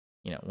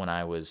 when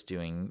I was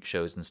doing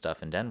shows and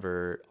stuff in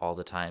Denver all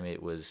the time,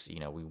 it was,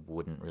 we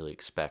wouldn't really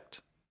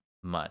expect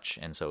much.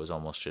 And so it was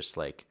almost just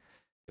like,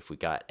 if we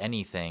got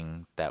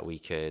anything that we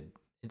could,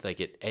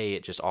 like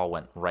it just all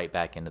went right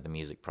back into the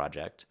music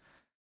project.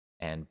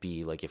 And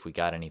B, like if we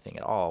got anything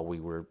at all, we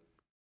were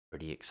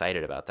pretty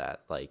excited about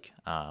that. Like,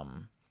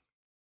 and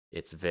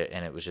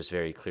it was just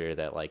very clear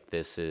that like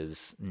this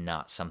is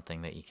not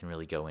something that you can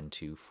really go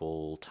into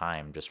full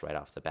time just right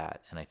off the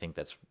bat. And I think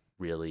that's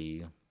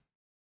really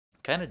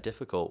kind of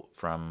difficult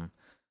from,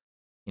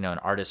 an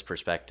artist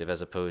perspective,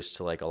 as opposed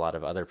to like a lot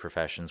of other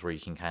professions where you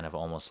can kind of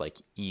almost like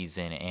ease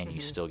in and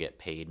you still get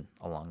paid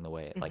along the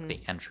way, like the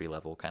entry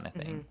level kind of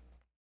thing.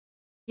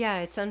 Yeah,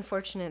 it's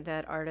unfortunate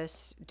that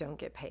artists don't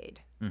get paid.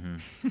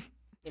 Mm-hmm.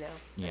 Yeah.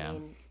 I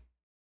mean,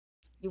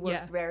 you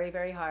work very,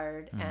 very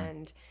hard,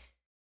 and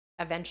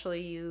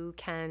eventually you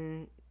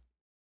can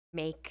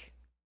make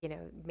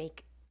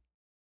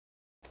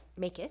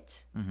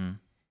it,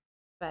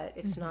 but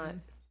it's not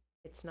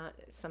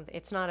something,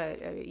 it's not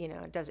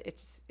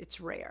it's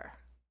rare.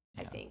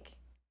 Yeah. I think.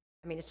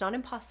 I mean, it's not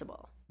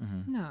impossible.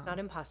 No, it's not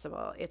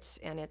impossible.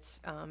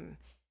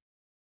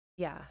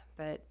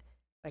 But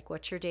like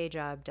what your day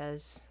job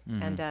does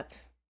end up,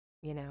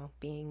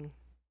 being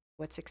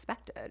what's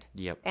expected.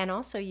 Yep. And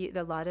also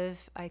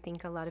I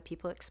think a lot of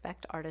people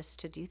expect artists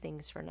to do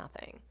things for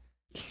nothing.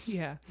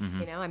 Yeah.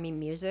 I mean,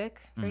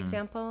 music, for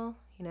example,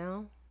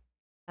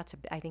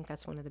 I think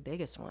that's one of the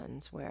biggest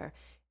ones where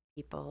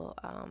people,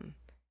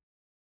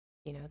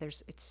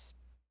 it's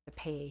the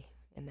pay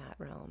in that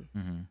realm.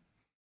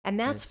 And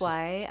that's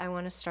why I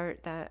want to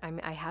start that.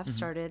 I have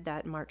started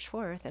that March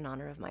 4th in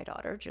honor of my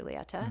daughter,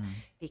 Julieta,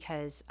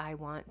 because I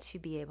want to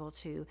be able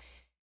to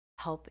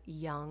help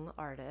young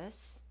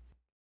artists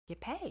get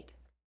paid.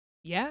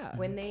 Yeah.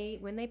 When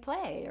they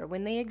play or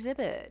when they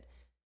exhibit.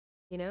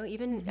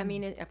 Even, I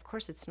mean, of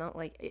course, it's not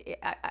like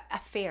a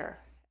fair,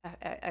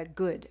 a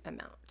good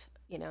amount,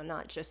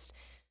 not just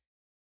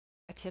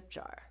a tip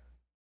jar.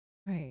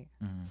 Right.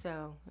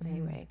 So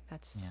anyway,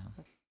 it's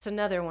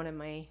another one of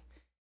my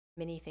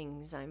many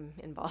things I'm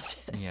involved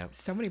in. Yeah.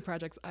 So many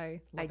projects.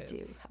 I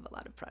do have a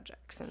lot of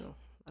projects and a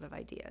lot of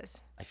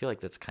ideas. I feel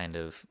like that's kind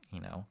of,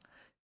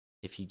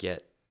 if you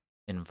get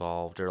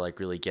involved or like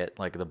really get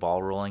like the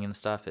ball rolling and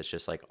stuff, it's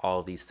just like all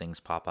of these things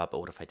pop up. But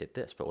what if I did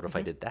this? But what if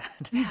I did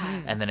that?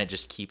 And then it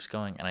just keeps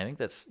going. And I think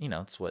that's,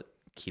 it's what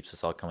keeps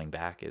us all coming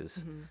back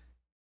is,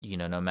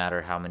 no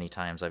matter how many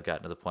times I've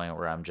gotten to the point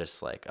where I'm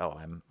just like, oh,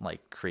 I'm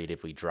like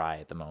creatively dry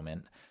at the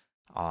moment.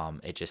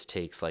 It just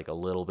takes like a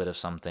little bit of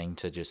something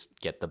to just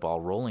get the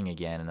ball rolling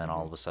again. And then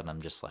all of a sudden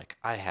I'm just like,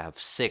 I have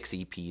 6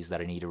 EPs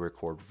that I need to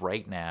record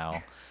right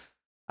now.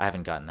 I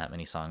haven't gotten that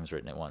many songs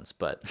written at once,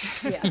 but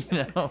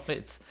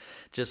it's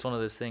just one of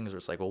those things where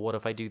it's like, well, what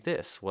if I do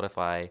this? What if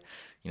I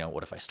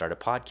start a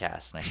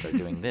podcast and I start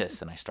doing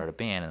this and I start a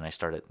band and I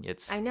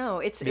know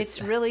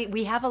it's really,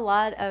 we have a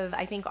lot of,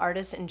 I think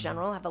artists in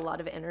general have a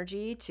lot of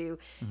energy to,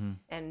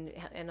 and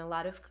a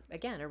lot of,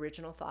 again,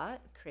 original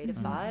thought, creative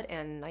thought,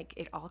 and like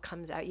it all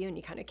comes at you and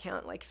you kind of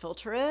can't like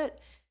filter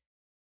it.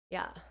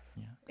 Yeah.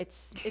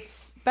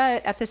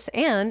 But at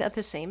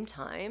the same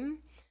time,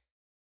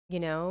 I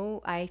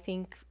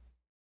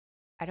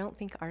don't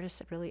think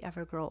artists really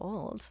ever grow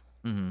old.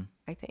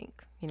 I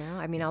think,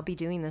 I mean, I'll be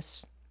doing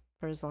this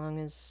for as long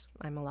as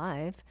I'm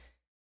alive.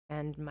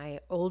 And my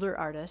older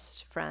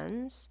artist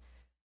friends,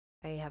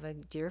 I have a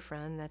dear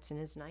friend that's in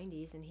his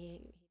 90s and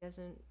he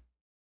doesn't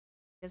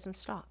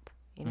stop.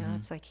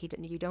 It's like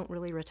you don't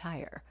really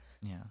retire.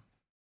 Yeah.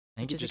 I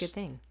think which is a good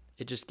thing.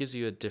 It just gives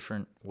you a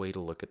different way to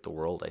look at the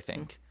world, I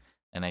think.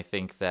 And I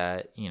think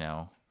that,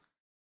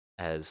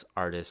 as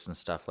artists and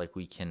stuff, like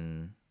we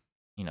can,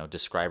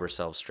 describe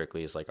ourselves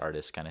strictly as like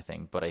artists kind of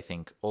thing. But I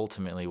think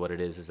ultimately what it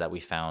is that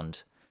we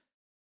found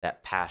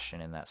that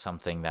passion and that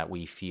something that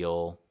we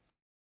feel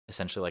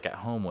essentially like at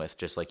home with,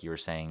 just like you were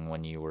saying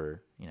when you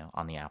were,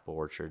 on the apple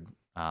orchard,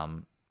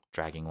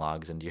 dragging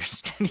logs into your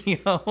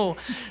studio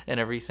and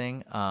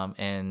everything.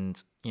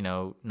 And,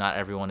 not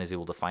everyone is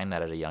able to find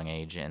that at a young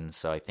age. And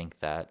so I think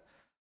that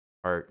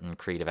art and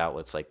creative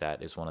outlets like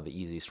that is one of the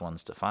easiest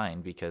ones to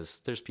find, because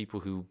there's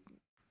people who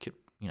could,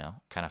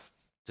 kind of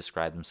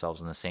describe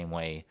themselves in the same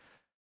way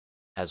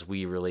as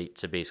we relate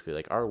to basically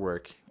like our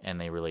work,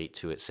 and they relate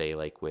to it, say,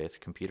 like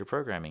with computer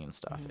programming and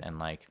stuff. And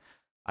like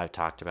I've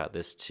talked about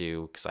this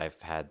too, because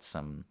I've had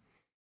some,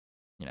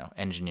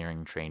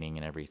 engineering training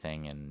and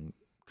everything, and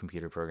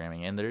computer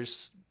programming, and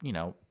there's,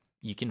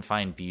 you can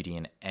find beauty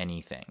in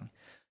anything.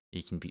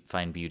 You can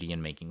find beauty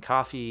in making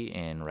coffee,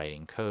 in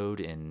writing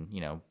code, in,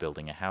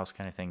 building a house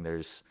kind of thing.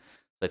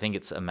 I think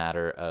it's a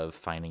matter of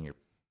finding your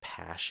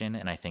passion.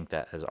 And I think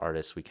that as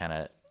artists, we kind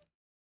of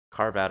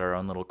carve out our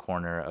own little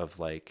corner of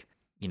like,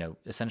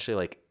 essentially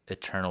like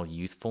eternal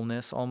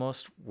youthfulness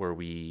almost, where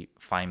we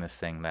find this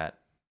thing that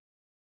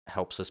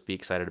helps us be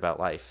excited about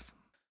life,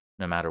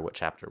 no matter what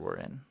chapter we're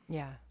in.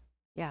 Yeah.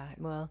 Yeah.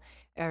 Well,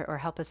 or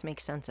help us make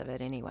sense of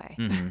it anyway,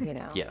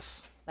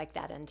 Yes. Like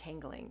that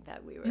untangling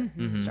that we were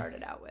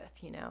started out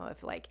with,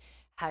 of like,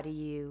 how do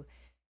you,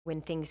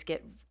 when things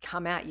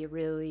come at you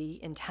really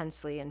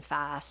intensely and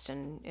fast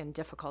and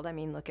difficult. I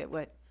mean, look at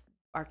what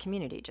our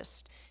community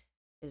just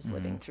is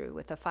living through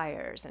with the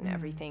fires and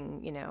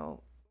everything,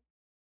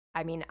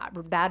 I mean,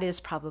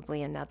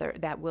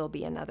 that will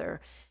be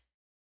another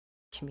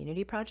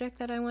community project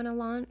that I want to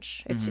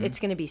launch. It's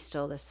going to be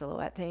still the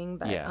silhouette thing,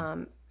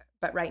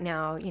 but right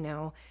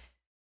now,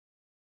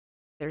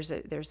 there's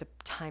a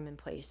time and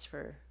place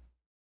for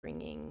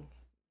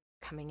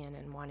coming in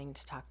and wanting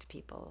to talk to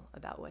people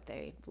about what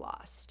they've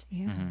lost,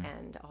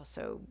 and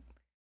also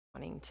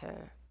wanting to,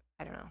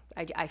 I don't know,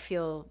 I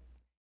feel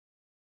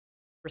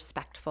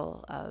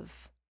respectful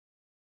of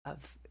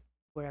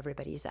where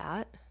everybody's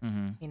at,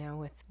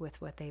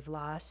 with what they've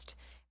lost,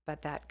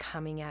 but that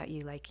coming at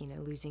you like,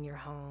 losing your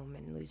home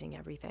and losing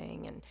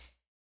everything,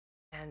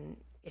 and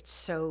it's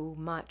so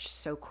much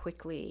so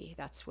quickly.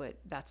 That's what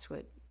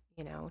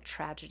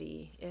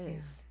tragedy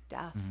is,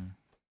 death.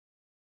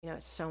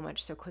 It's so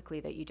much so quickly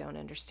that you don't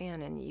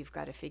understand, and you've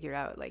got to figure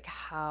out like,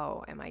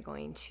 how am I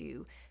going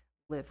to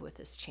live with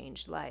this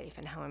changed life,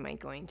 and how am I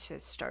going to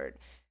start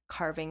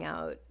carving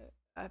out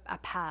a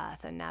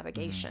path and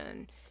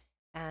navigation.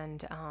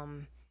 And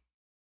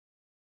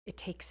it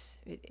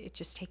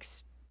just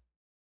takes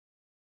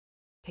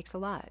a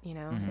lot,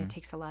 it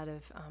takes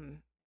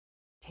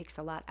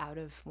a lot out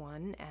of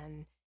one,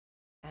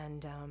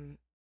 and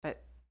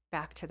but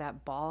back to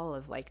that ball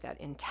of like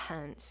that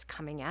intense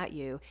coming at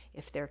you,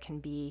 if there can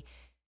be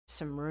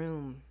some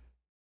room,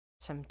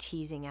 some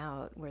teasing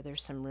out where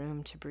there's some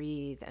room to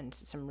breathe and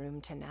some room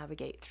to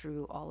navigate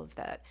through all of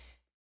that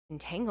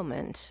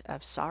entanglement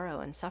of sorrow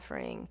and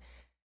suffering,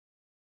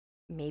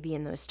 maybe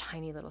in those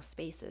tiny little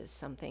spaces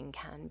something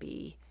can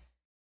be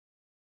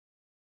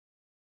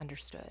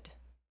understood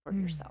for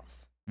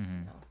yourself.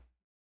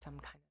 Some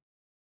kind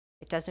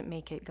of, it doesn't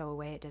make it go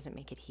away, it doesn't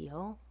make it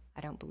heal.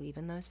 I don't believe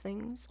in those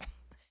things.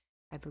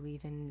 I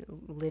believe in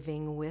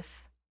living with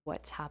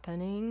what's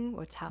happened,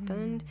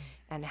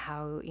 and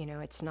how,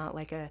 it's not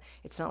like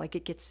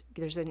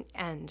there's an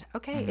end.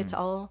 Okay, it's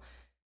all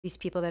these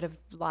people that have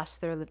lost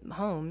their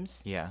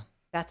homes. Yeah.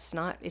 That's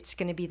not, it's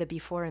going to be the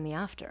before and the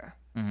after.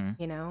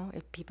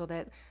 If people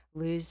that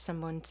lose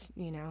someone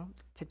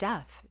to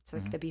death, it's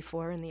like the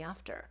before and the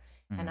after.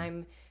 And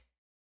I'm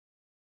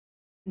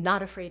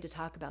not afraid to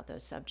talk about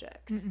those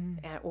subjects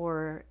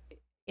or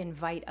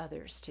invite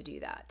others to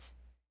do that.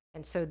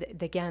 And so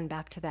again,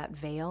 back to that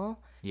veil.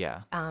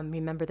 Yeah.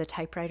 Remember the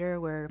typewriter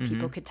where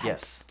people could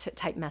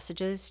type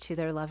messages to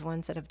their loved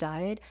ones that have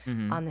died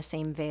on the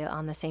same veil,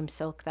 on the same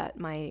silk that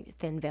my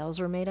thin veils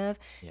were made of.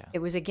 Yeah. It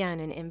was, again,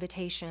 an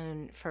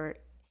invitation for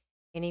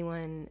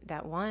anyone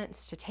that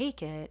wants to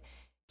take it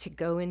to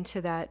go into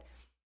that,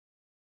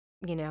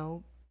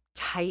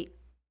 tight,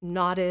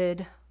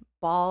 knotted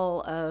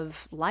ball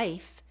of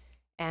life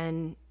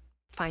and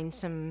find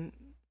some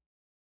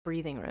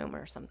breathing room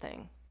or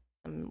something.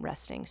 Some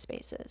resting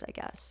spaces, I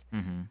guess.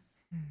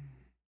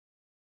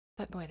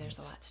 But boy, there's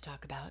a lot to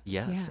talk about.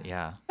 Yes,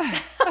 yeah.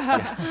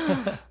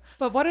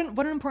 But what an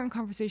important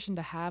conversation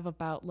to have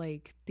about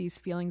like these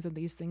feelings and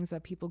these things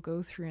that people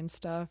go through and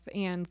stuff.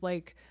 And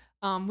like,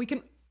 I'll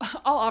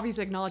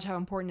obviously acknowledge how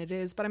important it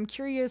is, but I'm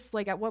curious,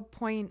 like, at what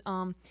point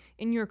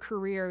in your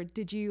career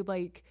did you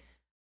like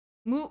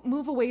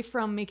move away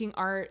from making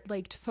art,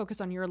 like to focus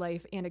on your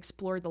life and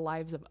explore the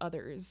lives of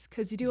others?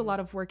 Because you do a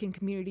lot of work in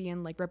community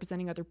and like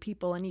representing other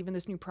people, and even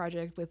this new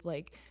project with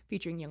like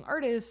featuring young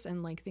artists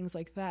and like things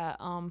like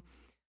that.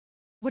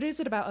 What is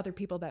it about other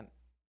people that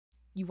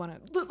you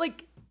want to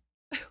like?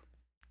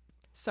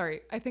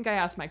 Sorry, I think I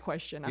asked my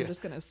question. I'm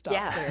just gonna stop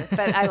there.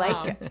 But I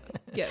like it.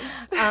 Yes.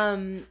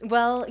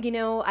 Well,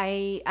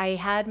 I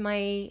had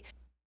my,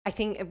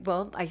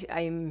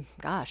 I'm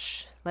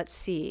gosh, let's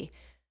see.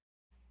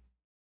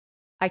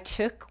 I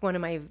took one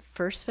of my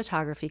first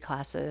photography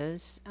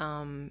classes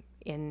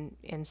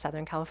in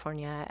Southern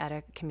California at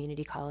a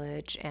community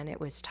college, and it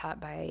was taught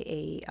by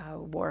a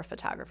war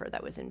photographer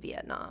that was in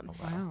Vietnam.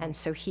 Oh, wow. And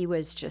so he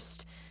was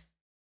just,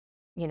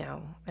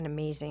 an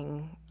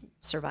amazing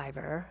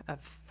survivor of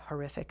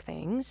horrific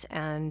things,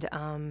 and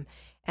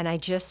I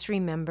just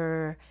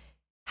remember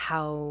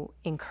how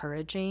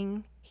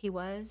encouraging he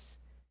was,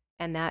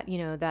 and that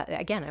that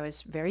again, I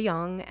was very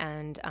young,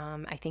 and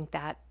I think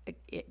that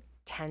it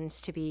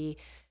tends to be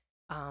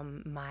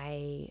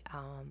my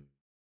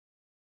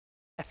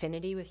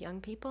affinity with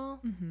young people,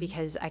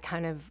 because I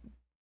kind of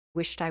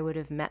wished I would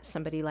have met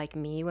somebody like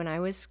me when I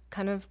was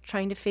kind of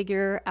trying to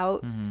figure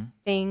out Mm-hmm.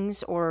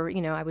 things, or,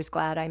 I was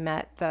glad I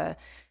met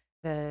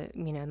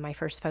my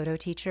first photo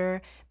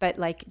teacher, but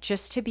like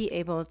just to be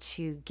able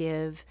to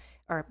give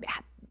or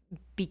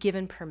be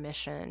given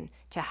permission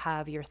to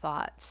have your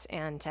thoughts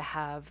and to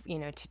have,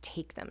 to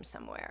take them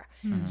somewhere.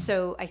 Mm.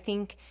 So I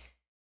think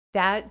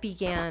that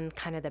began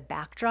kind of the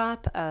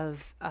backdrop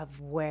of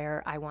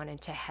where I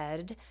wanted to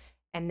head.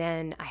 And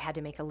then I had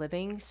to make a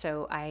living,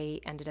 so I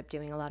ended up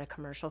doing a lot of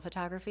commercial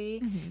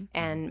photography. Mhm.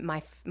 And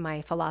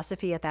my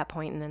philosophy at that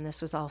point, and then this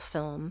was all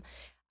film,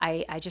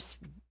 I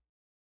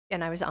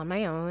was on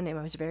my own, and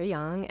I was very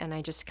young, and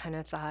I just kind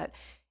of thought,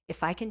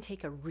 if I can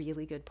take a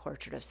really good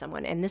portrait of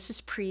someone, and this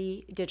is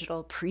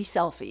pre-digital,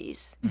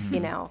 pre-selfies,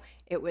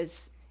 it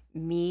was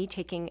me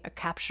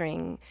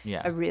capturing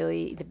Yeah.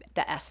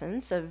 the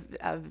essence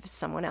of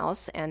someone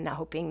else, and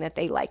hoping that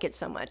they like it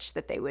so much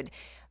that they would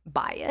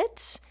buy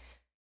it.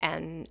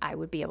 And I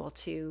would be able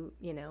to,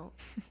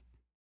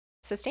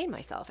 sustain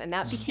myself. And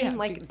that became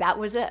that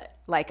was it.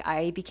 Like,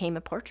 I became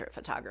a portrait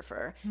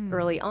photographer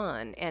early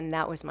on. And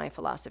that was my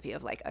philosophy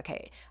of like,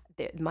 okay,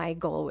 my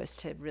goal was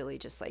to really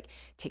just like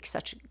take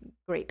such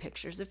great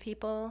pictures of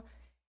people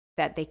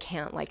that they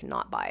can't like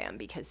not buy them,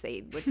 because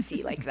they would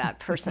see like that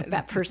person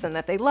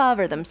that they love,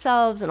 or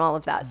themselves, and all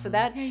of that. So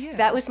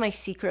that was my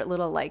secret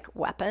little like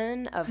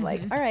weapon of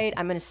like, all right,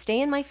 I'm going to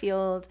stay in my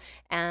field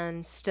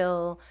and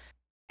still,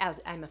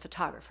 as I'm a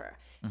photographer.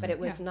 But it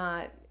was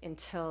not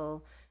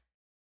until,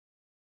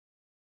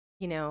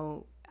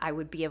 I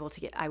would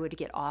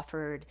get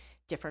offered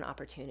different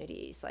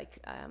opportunities. Like,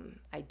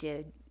 I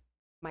did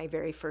my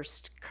very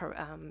first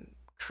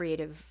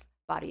creative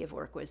body of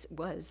work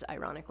was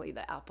ironically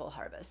the apple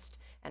harvest.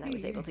 And I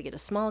was able to get a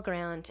small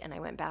grant, and I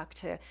went back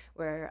to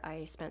where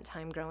I spent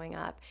time growing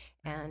up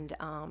and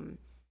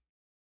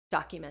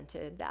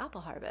documented the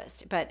apple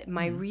harvest. But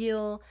my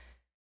real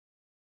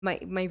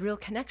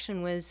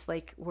connection was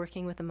like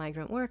working with the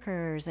migrant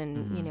workers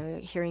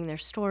and, hearing their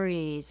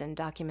stories and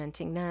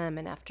documenting them.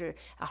 And after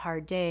a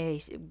hard day,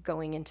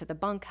 going into the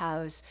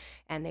bunkhouse,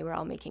 and they were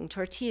all making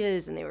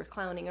tortillas, and they were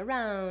clowning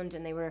around,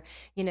 and they were,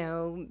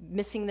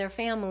 missing their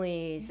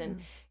families.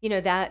 And,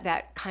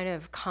 that kind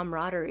of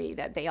camaraderie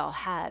that they all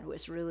had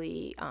was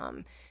really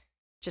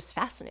just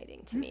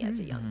fascinating to me as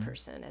a young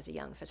person, as a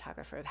young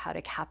photographer, of how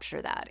to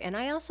capture that. And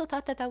I also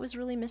thought that was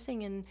really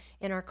missing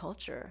in our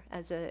culture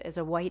as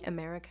a white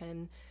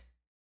American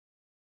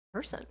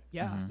person.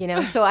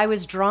 Yeah. So I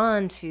was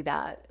drawn to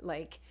that,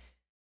 like,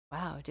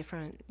 wow,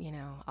 different,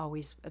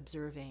 always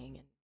observing,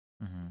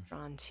 and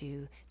drawn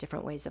to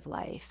different ways of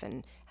life,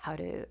 and how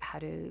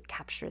to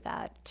capture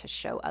that to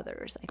show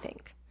others, I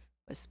think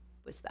was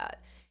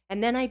that.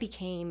 And then I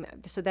became,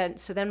 so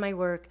then my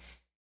work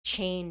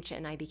changed,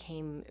 and I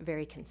became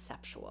very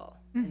conceptual.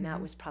 And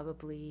that was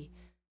probably,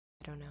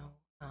 I don't know,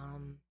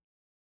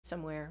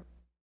 somewhere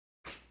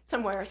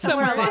Somewhere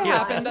along that the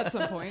happened line. at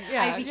some point.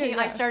 Yeah.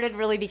 I started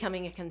really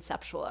becoming a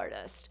conceptual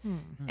artist,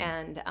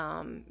 and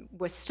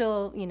was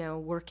still,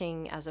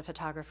 working as a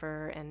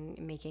photographer and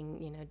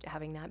making,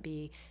 having that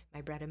be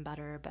my bread and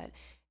butter, but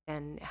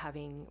then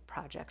having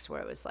projects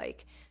where it was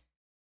like,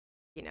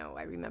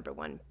 I remember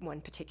one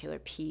particular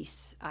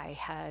piece I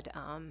had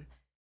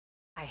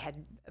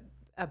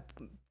a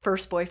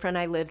first boyfriend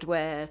I lived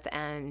with,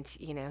 and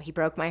he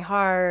broke my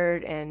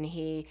heart, and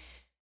he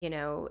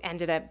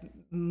ended up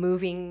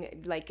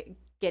moving, like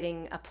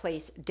getting a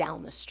place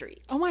down the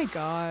street. Oh my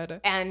God.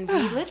 And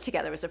we lived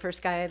together. It was the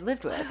first guy I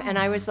lived with. And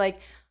I was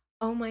like,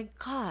 oh my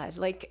God,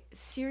 like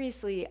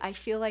seriously, I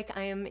feel like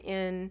I am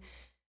in,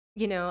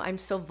 I'm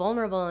so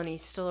vulnerable, and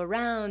he's still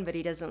around, but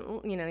he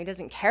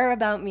doesn't care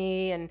about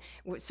me. And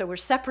so we're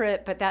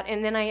separate,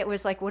 and then I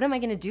was like, what am I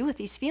going to do with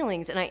these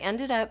feelings? And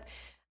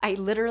I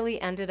literally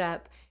ended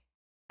up,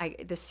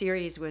 the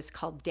series was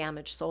called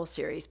Damaged Soul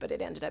series, but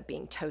it ended up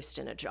being Toast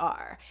in a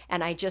Jar.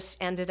 And I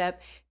just ended up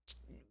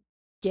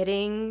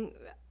getting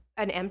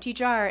an empty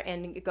jar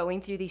and going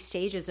through these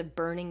stages of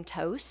burning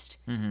toast,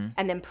 and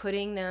then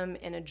putting them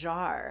in a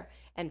jar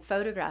and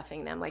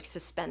photographing them, like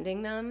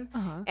suspending them.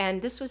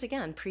 And this was,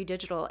 again,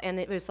 pre-digital.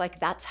 And it was like,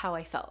 that's how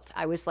I felt.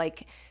 I was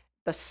like,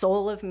 the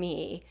soul of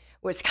me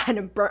was kind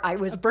of I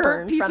was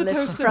burned from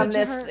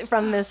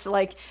this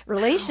like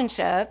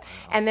relationship.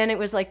 And then it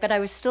was like, but I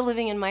was still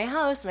living in my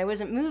house, and I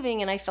wasn't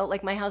moving, and I felt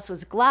like my house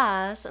was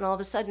glass. And all of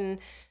a sudden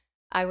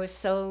I was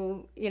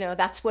so,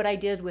 that's what I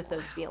did with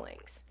those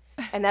feelings.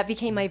 And that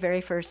became my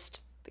very first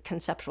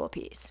conceptual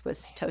piece,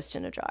 was Toast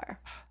in a Jar.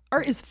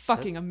 Art is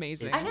fucking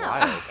amazing. I know.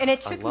 Wild. And it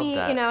took me,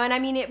 that. and I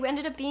mean, it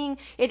ended up being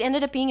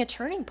a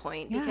turning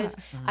point, because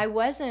I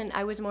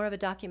was more of a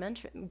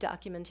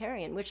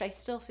documentarian, which I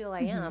still feel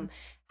I am.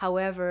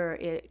 However,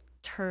 it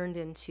turned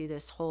into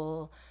this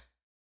whole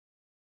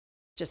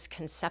just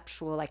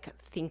conceptual, like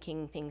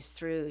thinking things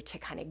through to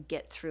kind of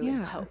get through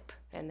and cope.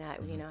 And that,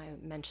 I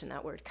mentioned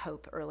that word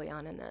cope early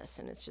on in this,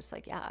 and it's just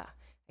like, I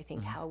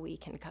think how we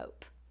can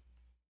cope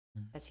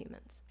as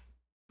humans.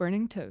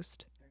 Burning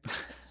toast.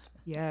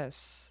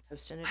 Yes.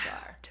 Toast in a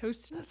jar.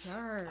 Toast in a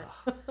jar.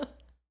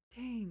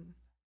 Dang.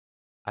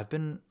 I've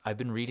been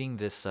reading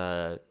this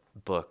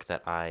book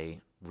that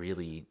I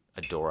really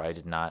adore. I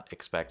did not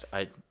expect.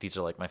 These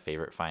are like my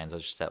favorite finds. I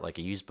was just at like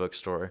a used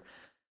bookstore.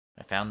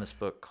 I found this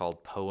book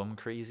called Poem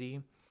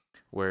Crazy,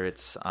 where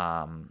it's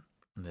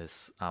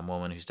this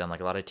woman who's done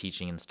like a lot of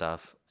teaching and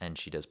stuff, and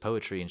she does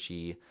poetry,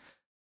 and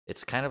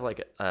it's kind of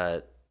like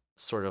a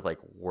sort of like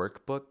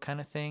workbook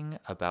kind of thing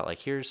about like,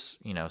 here's,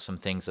 some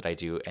things that I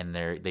do, and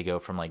they go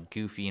from like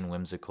goofy and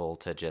whimsical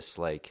to just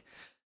like,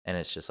 and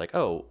it's just like,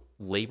 oh,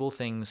 label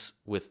things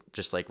with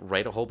just like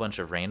write a whole bunch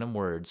of random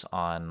words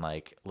on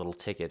like little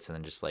tickets, and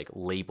then just like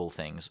label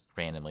things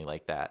randomly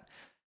like that,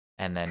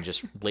 and then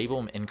just label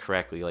them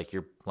incorrectly, like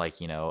you're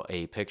like,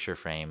 a picture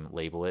frame,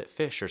 label it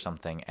fish or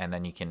something, and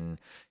then you can,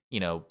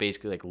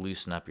 basically like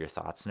loosen up your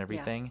thoughts and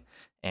everything.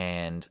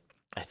 And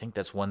I think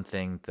that's one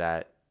thing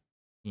that,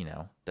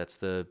 that's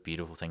the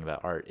beautiful thing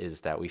about art,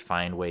 is that we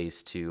find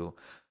ways to,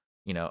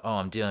 oh,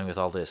 I'm dealing with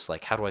all this,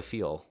 like, how do I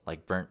feel?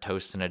 Like burnt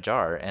toast in a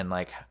jar. And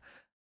like,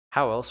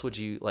 how else would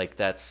you, like,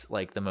 that's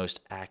like the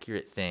most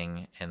accurate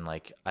thing. And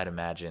like, I'd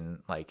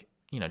imagine like,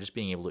 just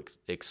being able to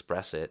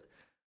express it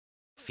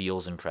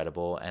feels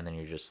incredible. And then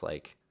you're just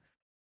like,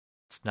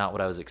 it's not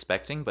what I was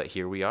expecting, but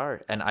here we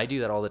are. And I do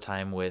that all the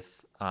time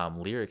with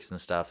lyrics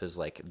and stuff, is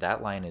like,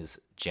 that line is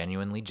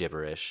genuinely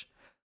gibberish,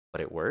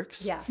 but it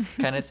works. Yeah.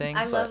 Kind of thing.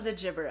 I love the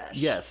gibberish.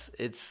 Yes.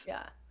 It's,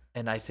 yeah.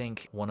 And I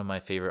think one of my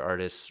favorite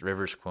artists,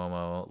 Rivers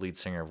Cuomo, lead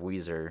singer of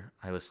Weezer,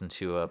 I listened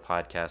to a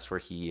podcast where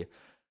he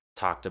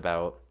talked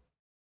about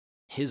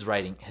his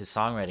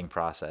songwriting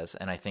process.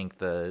 And I think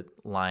the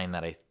line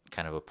that I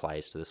kind of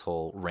applies to this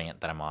whole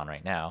rant that I'm on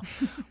right now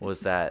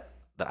was that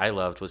I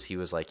loved, was he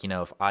was like,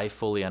 if I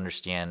fully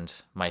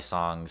understand my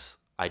songs,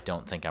 I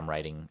don't think I'm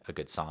writing a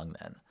good song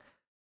then.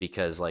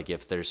 Because like,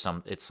 if there's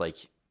it's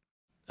like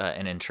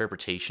an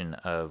interpretation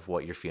of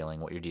what you're feeling,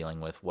 what you're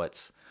dealing with,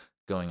 what's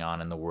going on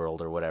in the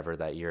world or whatever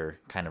that you're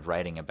kind of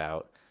writing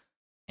about.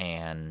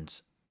 And,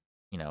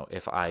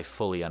 if I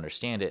fully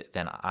understand it,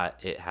 then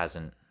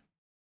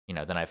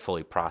then I've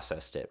fully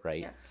processed it.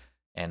 Right. Yeah.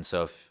 And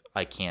so if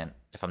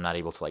I'm not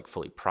able to like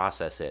fully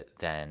process it,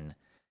 then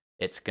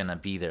it's going to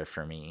be there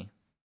for me,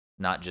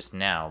 not just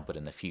now, but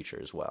in the future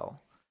as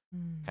well,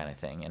 kind of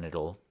thing. And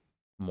it'll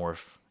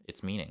morph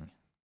its meaning.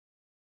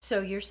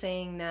 So you're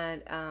saying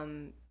that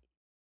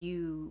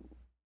you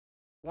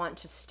want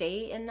to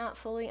stay in not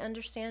fully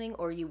understanding,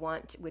 or you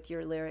want with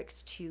your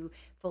lyrics to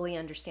fully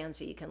understand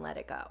so you can let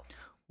it go?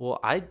 Well,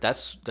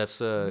 that's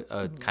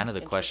a kind of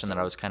the question that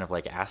I was kind of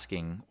like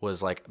asking,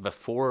 was like,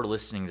 before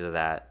listening to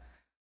that,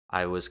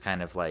 I was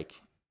kind of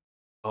like,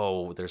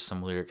 oh, there's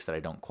some lyrics that I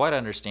don't quite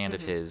understand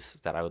of his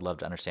that I would love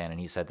to understand. And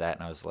he said that,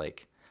 and I was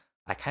like,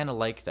 I kind of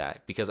like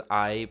that, because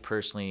I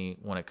personally,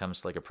 when it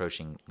comes to like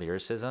approaching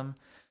lyricism,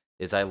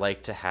 is I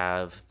like to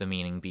have the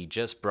meaning be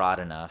just broad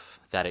enough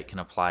that it can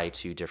apply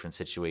to different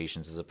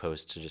situations, as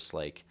opposed to just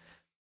like,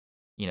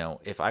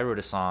 if I wrote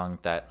a song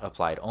that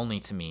applied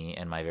only to me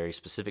and my very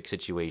specific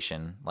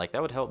situation, like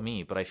that would help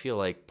me. But I feel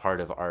like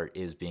part of art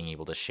is being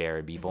able to share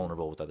and be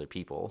vulnerable with other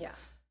people. Yeah.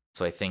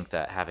 So I think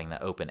that having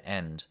that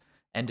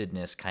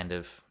endedness kind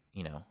of,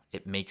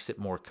 it makes it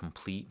more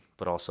complete,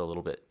 but also a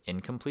little bit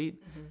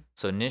incomplete.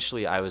 So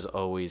initially I was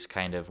always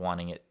kind of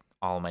wanting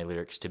all my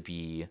lyrics to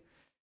be,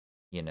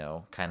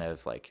 kind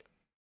of like,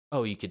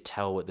 oh, you could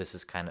tell what this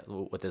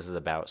is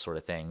about, sort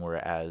of thing.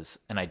 Whereas,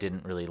 and I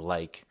didn't really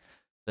like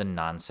the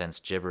nonsense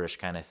gibberish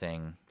kind of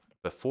thing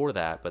before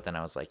that. But then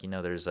I was like,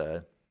 there's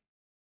a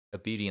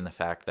beauty in the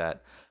fact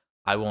that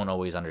I won't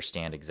always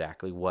understand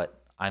exactly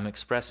what I'm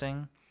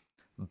expressing,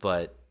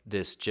 but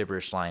this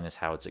gibberish line is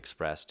how it's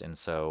expressed. And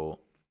so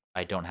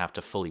I don't have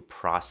to fully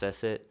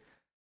process it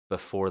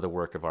before the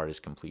work of art is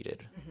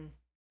completed.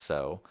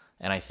 So,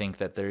 and I think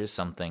that there is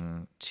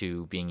something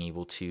to being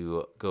able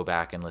to go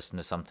back and listen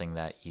to something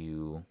that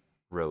you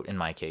wrote, in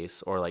my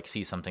case, or like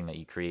see something that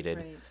you created,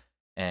 right,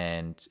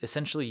 and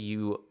essentially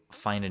you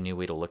find a new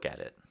way to look at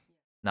it.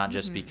 Not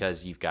just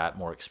because you've got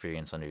more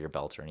experience under your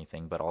belt or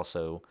anything, but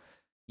also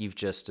you've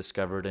just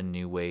discovered a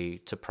new way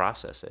to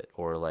process it,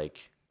 or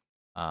like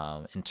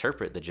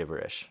interpret the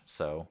gibberish.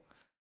 So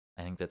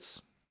I think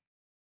that's,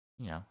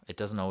 it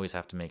doesn't always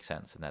have to make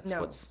sense, and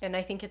that's and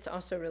I think it's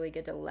also really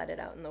good to let it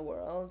out in the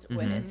world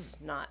when it's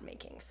not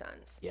making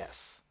sense.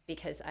 Yes.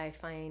 Because I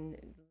find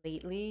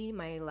lately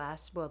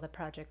the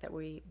project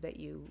that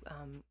you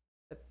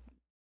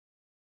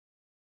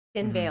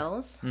Thin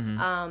Veils,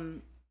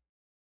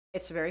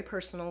 it's very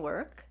personal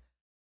work,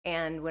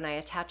 and when I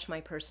attach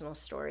my personal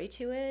story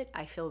to it,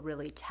 I feel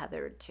really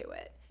tethered to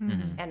it,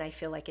 and I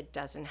feel like it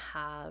doesn't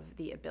have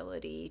the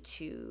ability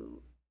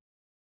to.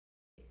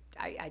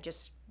 I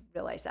just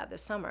realized that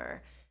this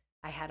summer,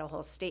 I had a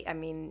whole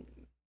the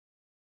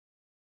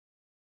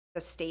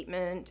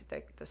statement,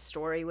 the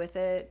story with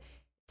it,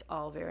 it's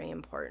all very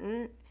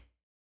important,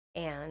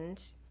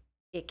 and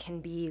it can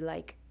be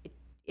like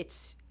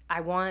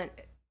I want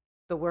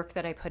the work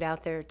that I put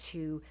out there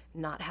to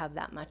not have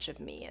that much of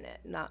me in it,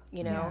 not,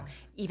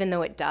 even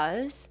though it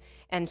does.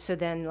 And so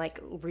then like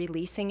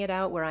releasing it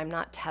out where I'm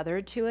not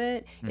tethered to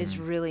it is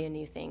really a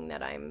new thing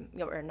that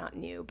or not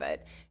new,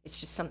 but it's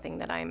just something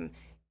that I'm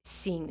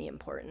seeing the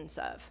importance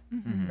of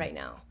right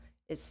now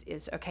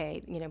is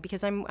okay, you know,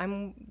 because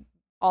I'm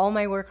all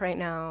my work right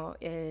now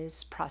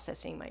is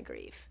processing my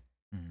grief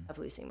of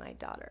losing my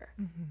daughter.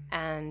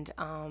 And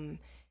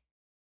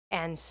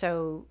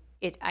so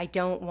I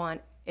don't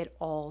want it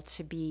all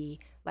to be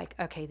like,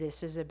 okay,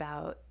 this is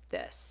about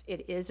this.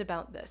 It is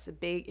about this.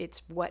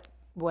 It's what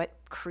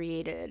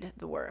created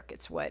the work.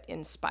 It's what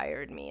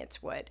inspired me.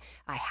 It's what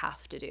I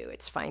have to do.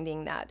 It's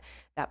finding that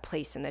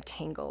place in the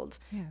tangled,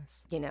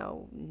 you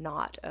know,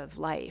 knot of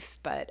life.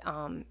 But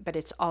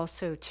it's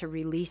also to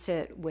release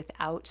it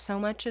without so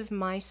much of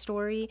my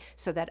story,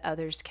 so that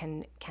others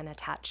can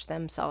attach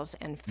themselves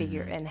and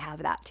figure and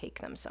have that take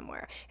them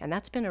somewhere. And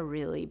that's been a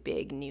really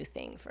big new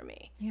thing for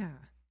me. Yeah.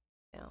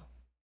 You know?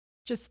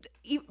 Just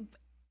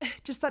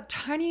that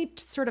tiny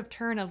sort of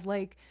turn of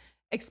like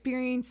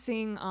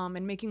experiencing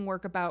and making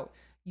work about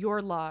your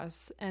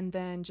loss, and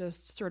then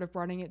just sort of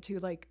broadening it to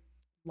like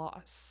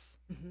loss,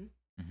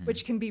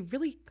 which can be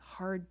really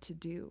hard to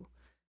do,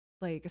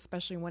 like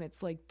especially when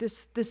it's like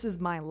this is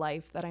my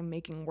life that I'm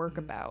making work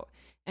about,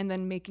 and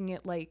then making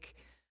it like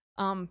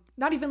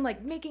not even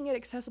like making it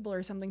accessible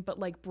or something, but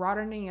like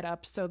broadening it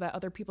up so that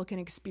other people can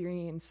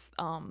experience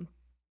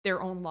their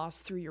own loss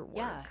through your work.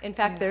 Yeah. In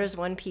fact, there is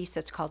one piece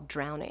that's called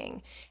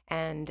Drowning,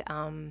 and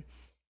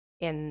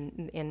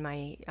in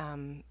my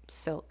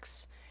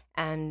silks,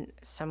 and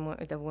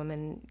the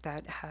woman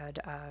that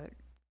had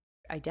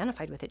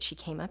identified with it, she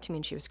came up to me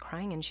and she was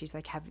crying, and she's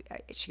like,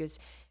 she goes,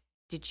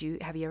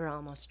 have you ever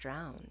almost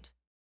drowned?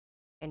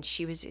 And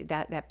she was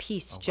that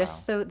piece,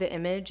 just the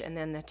image and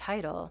then the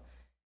title,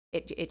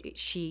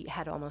 she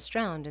had almost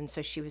drowned, and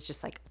so she was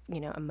just like, you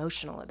know,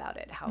 emotional about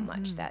it, how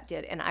much that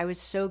did. And I was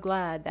so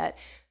glad that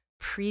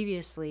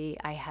previously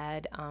I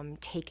had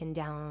taken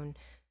down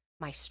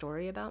my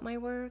story about my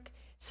work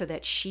so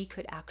that she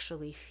could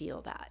actually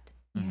feel that.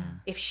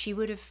 If she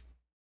would have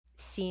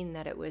seen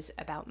that it was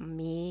about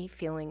me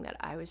feeling that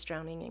I was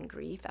drowning in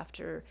grief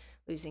after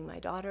losing my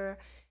daughter,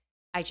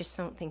 I just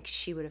don't think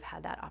she would have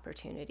had that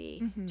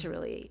opportunity to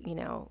really, you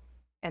know.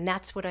 And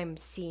that's what I'm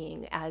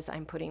seeing as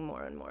I'm putting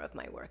more and more of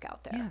my work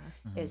out there,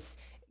 is,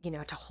 you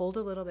know, to hold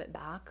a little bit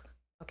back.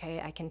 Okay,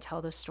 I can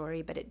tell the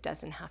story, but it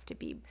doesn't have to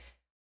be.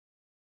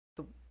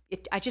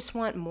 I just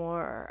want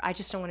more. I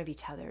just don't want to be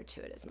tethered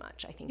to it as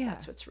much. I think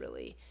that's what's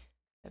really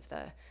of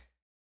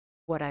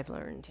what I've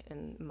learned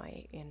in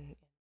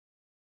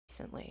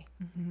recently,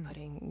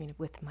 putting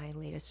with my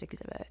latest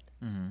exhibit.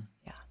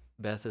 Yeah.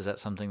 Beth, is that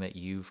something that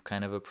you've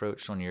kind of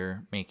approached when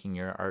you're making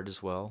your art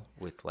as well,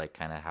 with like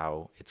kind of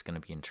how it's going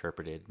to be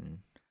interpreted? And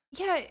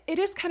yeah, it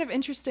is kind of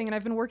interesting. And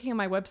I've been working on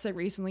my website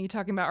recently,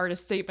 talking about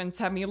artist statements,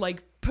 have me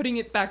like putting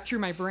it back through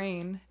my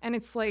brain. And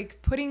it's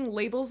like putting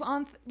labels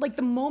on, like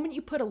the moment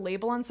you put a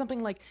label on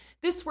something, like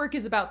this work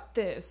is about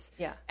this,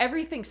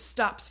 everything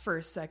stops for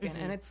a second.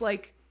 And it's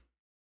like,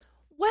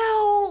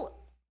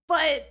 well,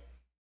 but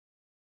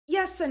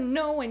yes and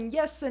no, and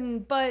yes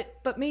and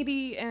but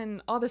maybe,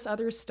 and all this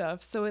other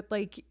stuff. So it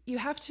like, you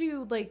have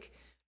to like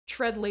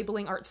tread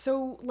labeling art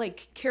so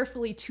like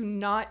carefully to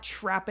not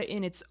trap it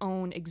in its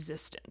own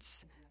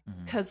existence.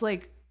 Cause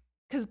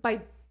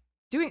by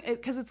doing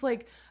it, cause it's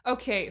like,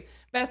 okay,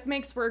 Beth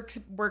makes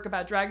work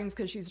about dragons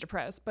cause she's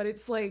depressed, but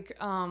it's like,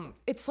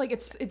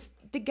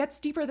 it gets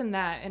deeper than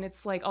that. And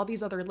it's like all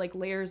these other like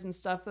layers and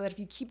stuff that if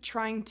you keep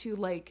trying to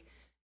like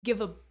give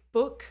a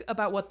book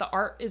about what the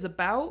art is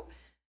about,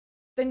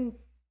 then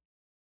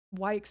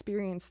why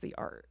experience the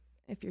art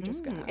if you're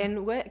just gonna.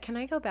 And what can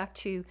I go back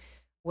to?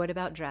 What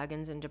about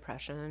dragons and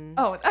depression?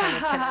 Oh, or is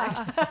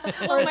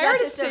that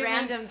just a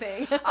random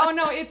thing? Oh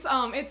no,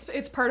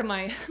 it's part of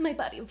my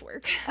body of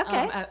work.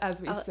 Okay,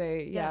 as we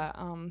say,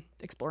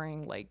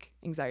 exploring like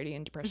anxiety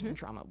and depression and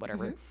trauma,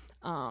 whatever,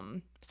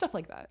 stuff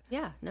like that.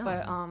 Yeah, no,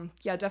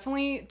 but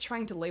definitely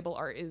trying to label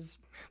art is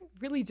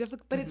really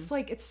difficult. But it's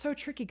like it's so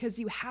tricky because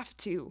you have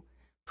to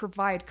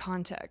provide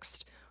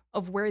context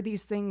of where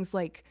these things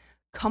like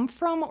come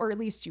from, or at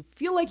least you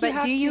feel like you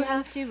have to. But do you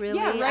have to really?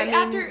 Yeah, right.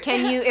 I mean,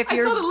 can you? If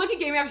you're, I saw the looking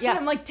game after that,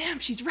 I'm like, damn,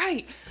 she's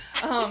right.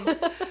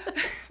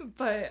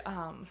 But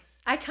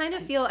I kind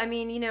of feel. I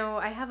mean, you know,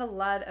 I have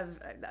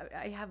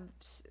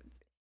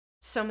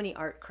so many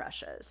art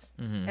crushes,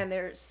 and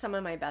they're some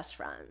of my best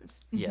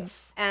friends.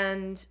 Yes.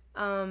 And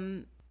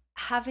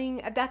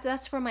having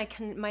that's where my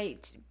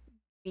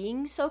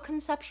being so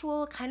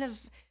conceptual kind of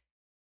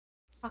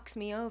fucks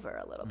me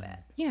over a little bit.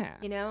 Yeah.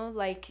 You know,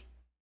 like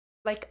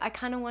I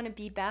kind of want to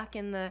be back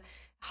in the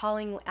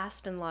hauling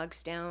aspen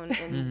logs down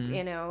and,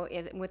 you know,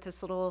 with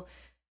this little,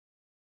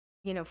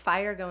 you know,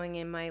 fire going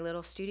in my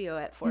little studio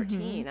at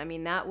 14. I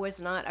mean, I was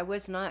not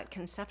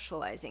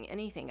conceptualizing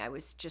anything. I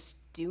was just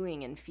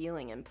doing and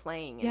feeling and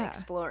playing and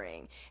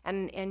exploring.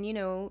 And, you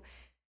know,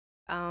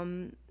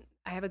 I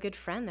have a good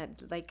friend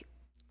that like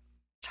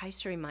tries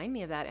to remind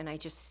me of that. And I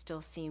just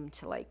still seem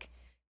to like,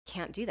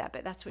 can't do that,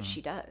 but that's what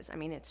she does. I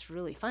mean, it's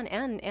really fun.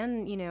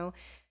 And, you know,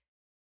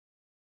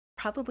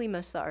 probably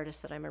most of the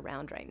artists that I'm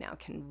around right now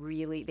can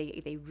really,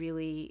 they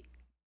really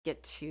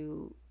get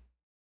to,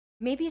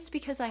 maybe it's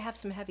because I have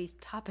some heavy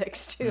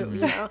topics too, you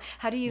know?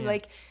 How do you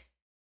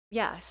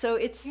so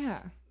it's,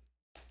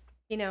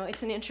 you know,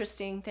 it's an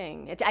interesting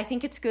thing. I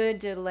think it's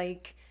good to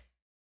like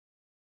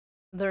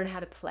learn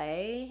how to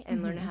play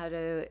and learn how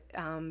to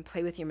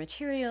play with your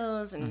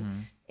materials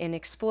and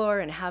explore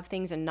and have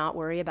things and not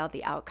worry about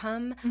the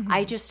outcome.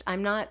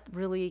 I'm not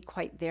really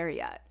quite there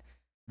yet.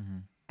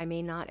 I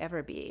may not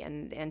ever be.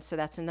 And so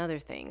that's another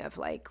thing of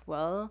like,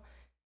 well,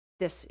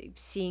 this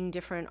seeing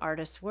different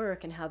artists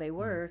work and how they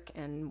work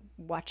and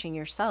watching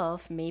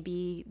yourself,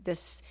 maybe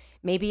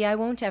I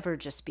won't ever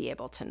just be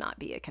able to not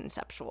be a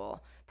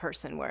conceptual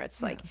person where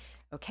it's like,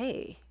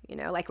 okay, you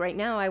know, like right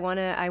now I want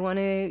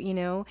to, you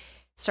know,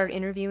 start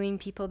interviewing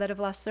people that have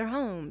lost their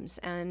homes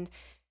and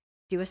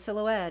do a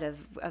silhouette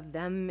of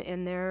them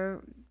in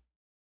their,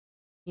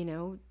 you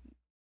know,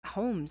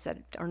 homes that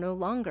are no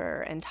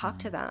longer and talk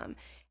to them.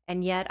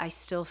 And yet I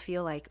still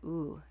feel like,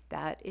 ooh,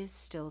 that is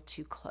still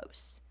too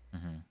close.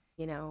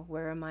 You know,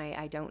 where am I?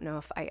 I don't know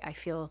if I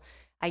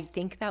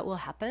think that will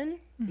happen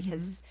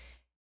because,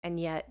 and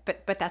yet,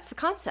 but that's the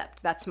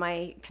concept. That's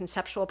my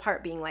conceptual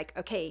part being like,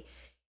 okay,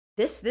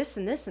 this,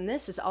 and this, and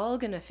this is all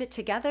going to fit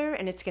together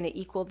and it's going to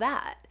equal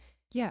that.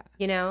 Yeah.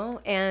 You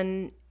know,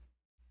 and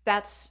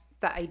that's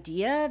the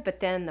idea, but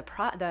then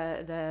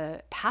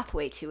the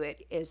pathway to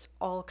it is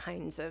all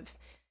kinds of,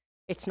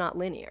 it's not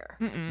linear.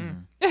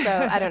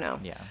 So I don't know.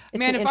 It's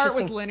Man, if art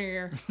was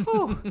linear.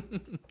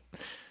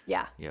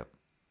 Yeah. Yep.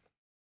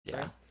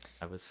 Yeah.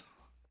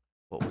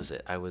 What was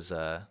it? I was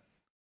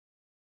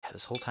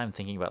this whole time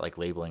thinking about like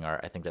labeling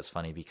art. I think that's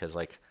funny because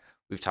like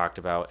we've talked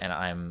about,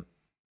 and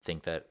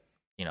think that,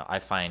 you know, I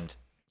find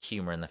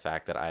humor in the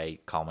fact that I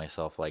call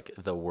myself like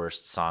the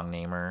worst song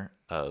namer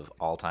of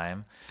all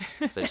time.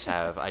 So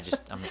I'm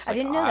just like, I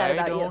didn't know that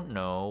about you. I don't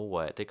know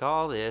what to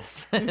call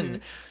this.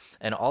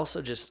 And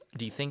also just,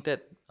 do you think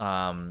that,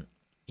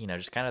 you know,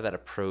 just kind of that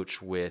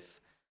approach with,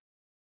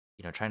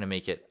 you know, trying to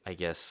make it, I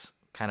guess,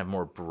 kind of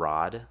more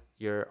broad,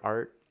 your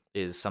art,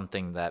 is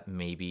something that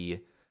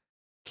maybe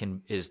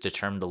is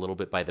determined a little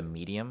bit by the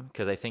medium?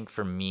 Because I think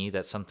for me,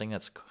 that's something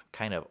that's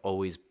kind of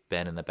always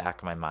been in the back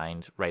of my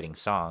mind writing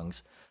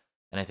songs.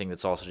 And I think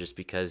that's also just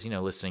because, you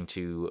know, listening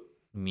to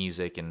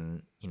music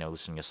and, you know,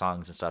 listening to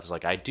songs and stuff is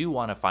like, I do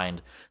want to find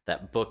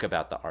that book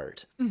about the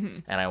art.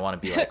 And I want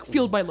to be like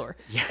fueled by lore.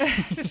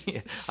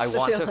 I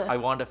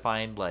want to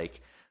find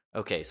like,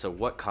 okay, so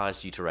what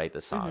caused you to write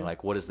this song?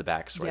 Like, what is the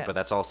backstory? But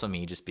that's also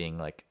me just being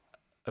like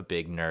a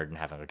big nerd and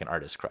having like an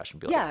artist crush and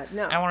be like,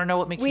 I want to know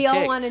what makes you tick. We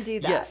all want to do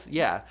that. Yes,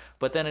 yeah.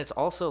 But then it's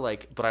also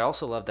like, but I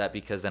also love that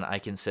because then I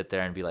can sit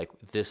there and be like,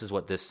 this is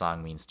what this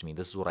song means to me.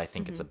 This is what I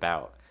think it's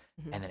about.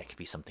 And then it could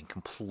be something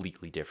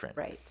completely different.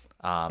 Right.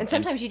 And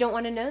sometimes you don't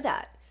want to know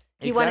that.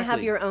 You want to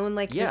have your own,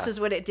 like, this is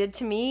what it did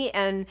to me,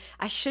 and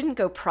I shouldn't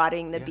go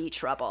prodding the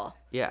beach rubble.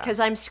 Yeah. Because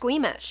I'm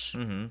squeamish.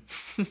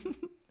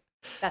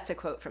 That's a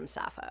quote from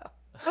Sappho.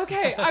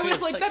 Okay, I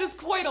was like, that is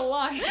quite a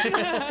line.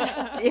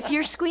 If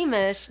you're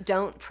squeamish,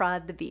 don't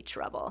prod the beach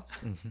rubble.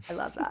 I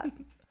love that.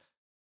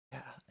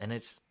 Yeah, and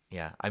it's,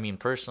 I mean,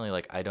 personally,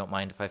 like, I don't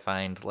mind if I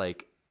find,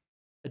 like,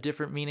 a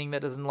different meaning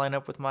that doesn't line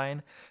up with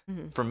mine.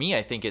 For me,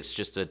 I think it's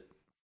just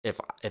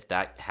if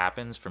that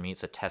happens, for me,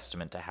 it's a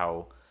testament to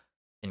how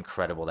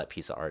incredible that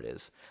piece of art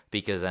is.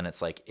 Because then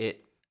it's like,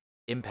 it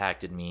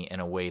impacted me in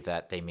a way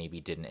that they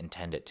maybe didn't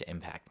intend it to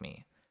impact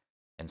me.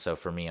 And so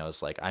for me, I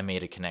was like, I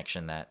made a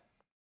connection that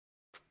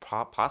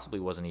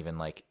possibly wasn't even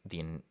like the,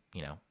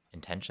 you know,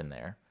 intention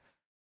there.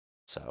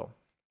 So,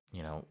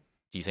 you know,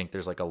 do you think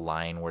there's like a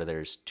line where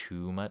there's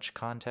too much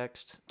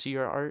context to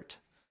your art?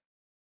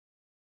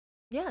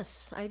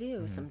 Yes, I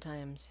do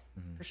sometimes,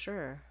 for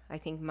sure. I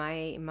think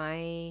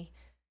my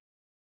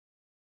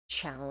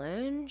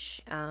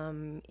challenge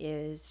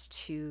is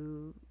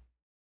to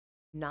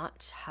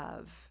not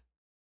have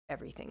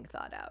everything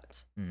thought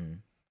out.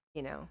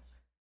 You know,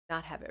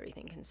 not have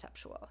everything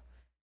conceptual.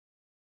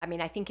 I mean,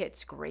 I think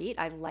it's great.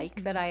 I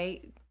like that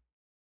I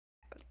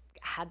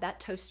had that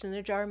toast in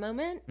a jar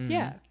moment.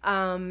 Yeah.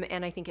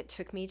 And I think it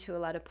took me to a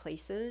lot of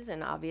places.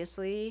 And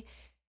obviously,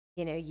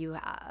 you know,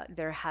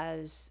 there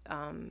has,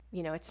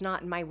 you know, it's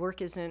not, my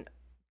work isn't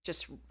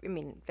just, I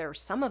mean,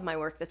 there's some of my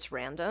work that's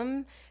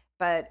random,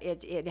 but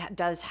it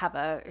does have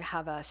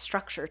a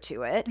structure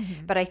to it.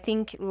 But I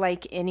think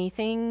like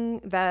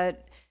anything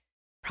that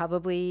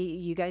probably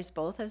you guys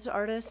both as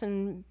artists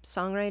and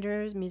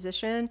songwriters,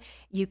 musician,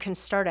 you can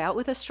start out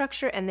with a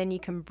structure and then you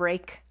can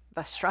break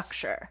the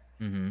structure.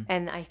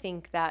 And I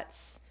think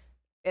that's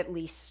at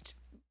least,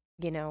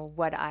 you know,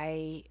 what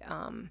I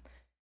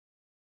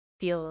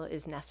feel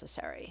is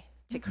necessary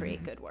to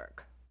create good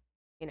work.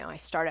 You know, I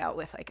start out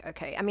with like,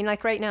 okay, I mean,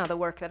 like right now, the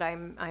work that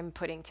I'm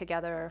putting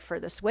together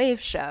for this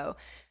Wave show,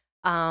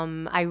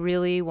 I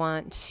really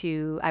want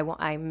to,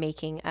 I'm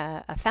making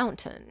a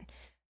fountain.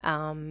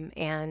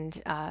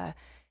 And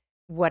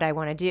what I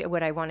wanted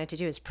to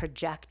do is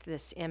project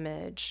this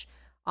image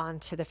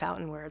onto the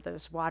fountain where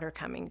there's water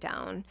coming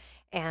down.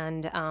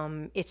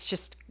 And it's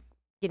just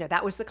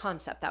that was the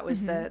concept. That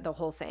was the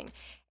whole thing.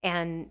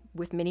 And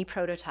with mini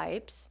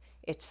prototypes,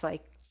 it's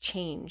like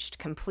changed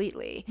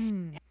completely.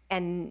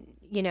 And,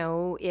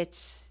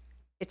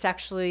 it's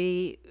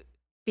actually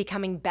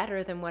becoming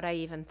better than what I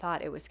even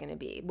thought it was going to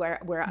be,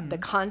 where the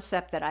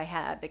concept that I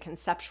had, the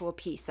conceptual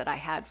piece that I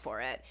had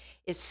for it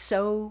is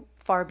so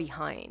far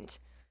behind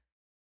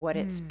what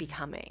it's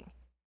becoming.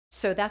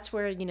 So that's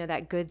where,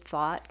 that good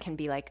thought can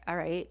be like, all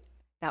right,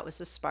 that was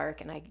the spark.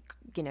 And I,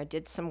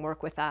 did some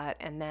work with that.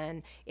 And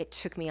then it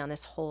took me on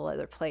this whole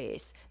other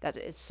place that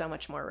is so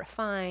much more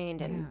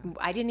refined. And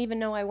I didn't even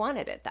know I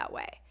wanted it that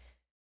way.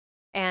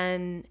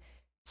 And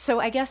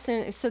so I guess,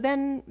 so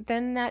then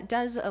that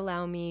does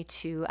allow me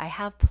to, I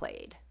have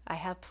played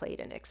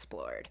and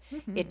explored.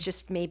 It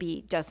just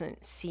maybe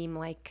doesn't seem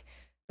like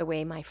the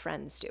way my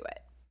friends do it.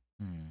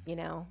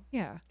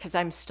 Yeah. Because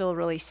I'm still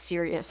really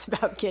serious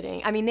about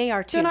getting, I mean, they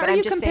are too. So but are I'm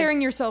you just comparing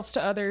saying, yourselves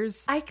to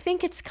others? I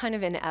think it's kind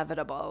of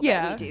inevitable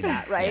Yeah. that we do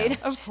that, right?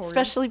 Of course.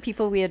 Especially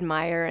people we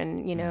admire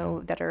and,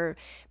 that are,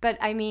 but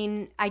I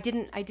mean, I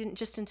didn't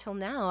just until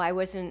now, I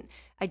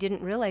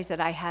didn't realize that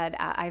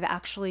I've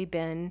actually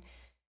been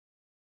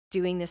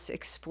doing this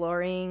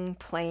exploring,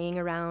 playing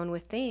around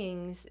with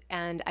things,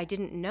 and I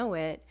didn't know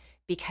it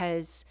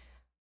because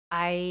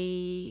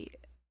I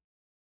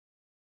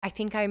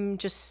think I'm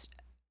just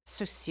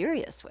so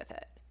serious with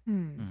it.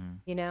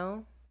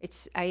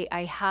 It's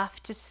I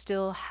have to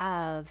still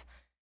have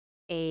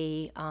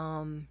a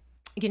I'm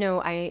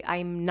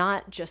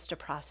not just a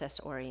process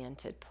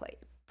oriented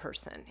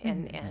person,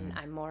 and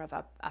I'm more of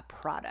a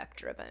product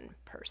driven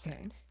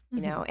person.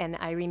 And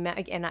I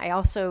remember, and I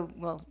also,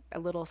 a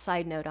little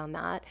side note on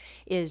that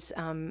is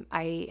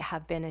I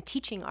have been a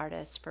teaching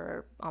artist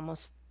for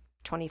almost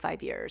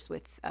 25 years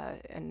with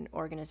an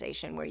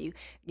organization where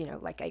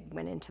like I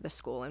went into the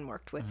school and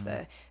worked with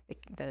the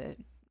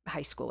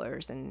high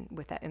schoolers and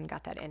with that, and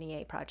got that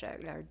NEA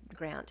project or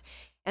grant.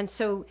 And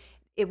so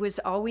it was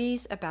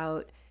always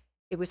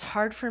it was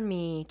hard for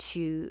me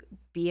to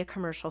be a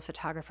commercial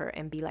photographer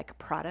and be like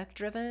product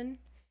driven,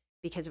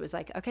 because it was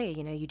like, okay,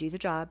 you do the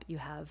job, you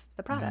have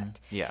the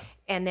product. Yeah.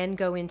 And then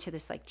go into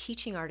this like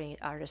teaching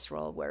artist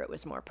role where it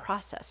was more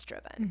process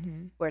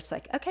driven, where it's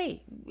like,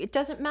 okay, it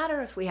doesn't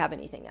matter if we have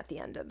anything at the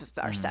end of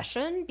our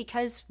session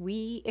because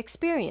we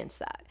experience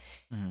that.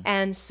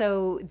 And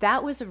so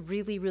that was a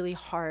really, really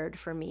hard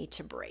for me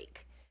to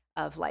break,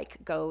 of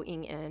like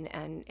going in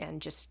and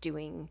just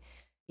doing,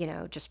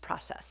 just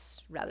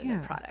process rather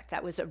than product.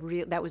 That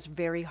was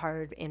very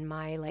hard in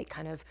my like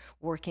kind of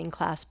working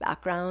class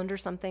background or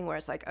something, where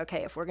it's like,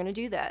 okay, if we're going to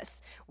do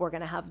this, we're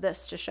going to have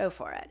this to show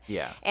for it.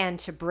 Yeah. And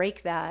to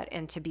break that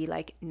and to be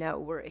like, no,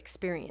 we're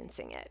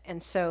experiencing it.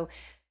 And so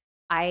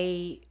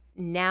I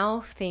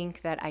now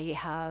think that I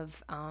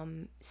have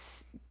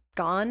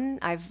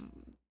I've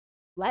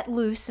let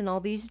loose in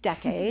all these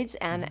decades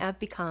and have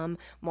become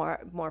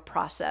more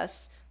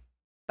process,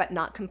 but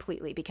not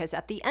completely, because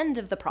at the end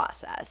of the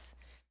process,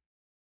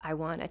 I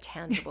want a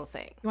tangible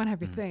thing. You want to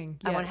have your thing.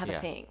 I want to have a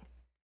thing,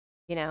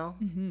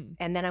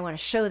 and then I want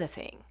to show the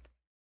thing.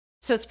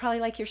 So it's probably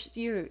like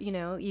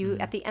you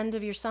at the end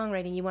of your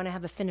songwriting, you want to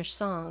have a finished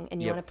song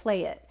and you want to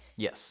play it.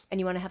 Yes. And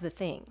you want to have the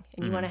thing,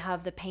 and you want to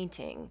have the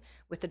painting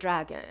with the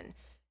dragon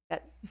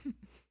that,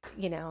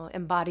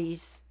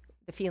 embodies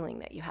the feeling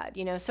that you had,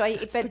 So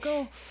the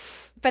goal.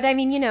 But I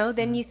mean,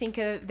 then you think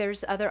of,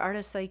 there's other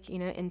artists like,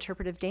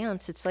 interpretive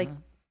dance. It's like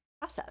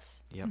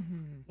process, Yep.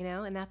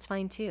 And that's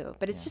fine too.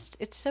 But it's just,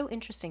 it's so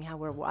interesting how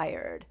we're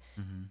wired,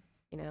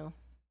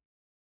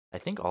 I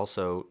think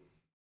also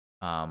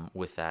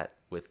with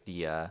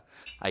the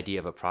idea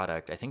of a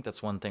product, I think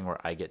that's one thing where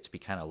I get to be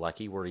kind of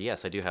lucky, where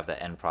yes, I do have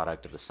the end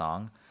product of the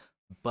song,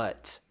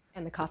 but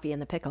and the coffee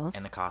and the pickles.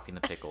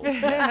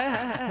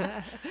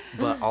 Yes.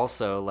 But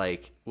also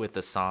like with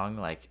the song,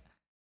 like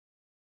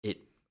it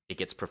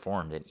gets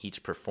performed, and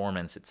each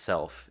performance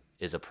itself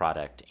is a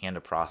product and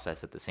a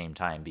process at the same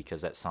time,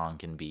 because that song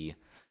can be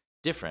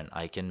different.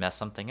 I can mess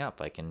something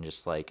up. I can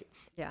just like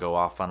go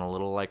off on a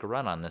little like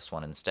run on this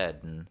one instead.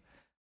 And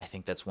I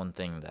think that's one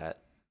thing that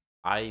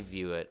I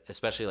view it,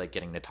 especially like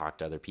getting to talk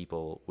to other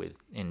people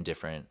in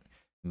different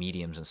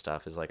mediums and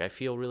stuff, is like I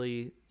feel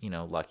really,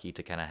 lucky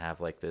to kind of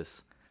have like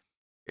this.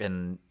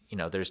 And,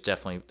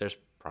 there's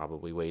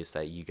probably ways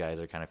that you guys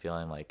are kind of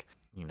feeling like,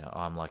 oh,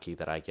 I'm lucky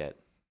that I get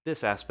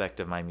this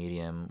aspect of my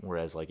medium,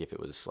 whereas like if it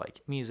was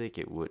like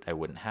music, I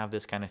wouldn't have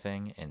this kind of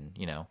thing. And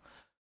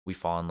we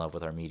fall in love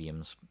with our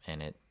mediums,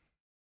 and it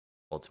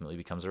ultimately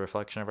becomes a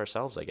reflection of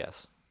ourselves, I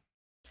guess.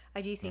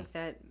 I do think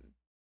that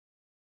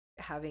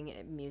having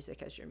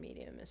music as your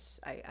medium is,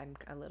 I'm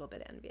a little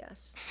bit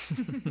envious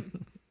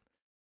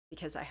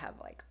because I have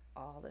like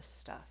all this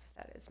stuff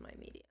that is my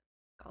medium,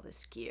 all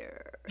this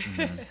gear.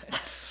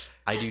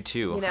 I do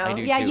too. I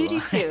do too. You do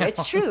too.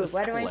 It's true.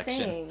 What am I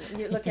saying?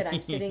 Look at,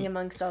 I'm sitting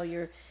amongst all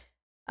your,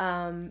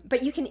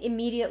 but you can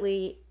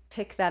immediately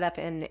pick that up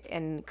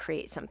and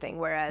create something.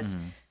 Whereas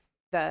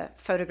the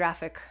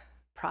photographic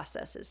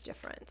process is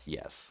different.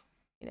 Yes.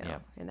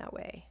 In that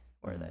way,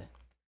 or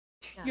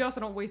You also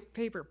don't waste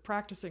paper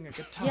practicing a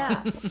guitar.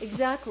 Yeah,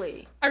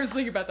 exactly. I was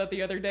thinking about that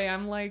the other day.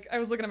 I'm like, I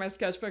was looking at my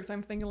sketchbooks.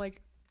 I'm thinking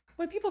like,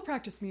 when people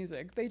practice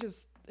music,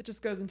 it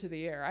just goes into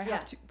the air. I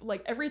have to,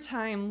 like, every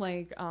time,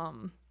 like, I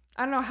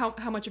don't know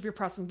how much of your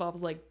process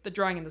involves like the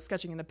drawing and the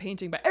sketching and the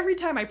painting, but every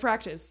time I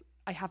practice,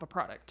 I have a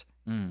product.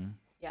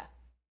 Yeah.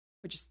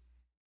 Which is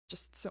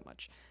just so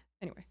much.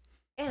 Anyway.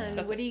 And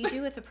That's what do you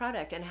do with the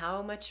product, and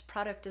how much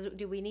product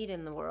do we need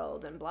in the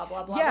world, and blah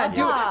blah blah. Yeah.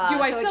 blah, Do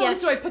blah. I So sell again,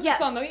 this? Do I put yes.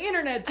 this on the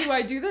internet? Do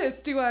I do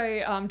this? Do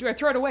I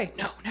throw it away?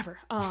 No, never.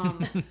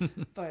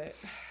 But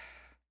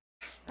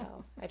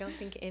No, I don't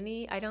think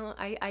I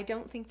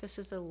don't think this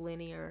is a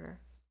linear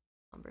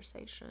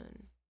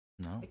conversation.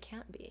 No, It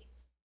can't be.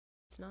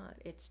 It's not.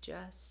 It's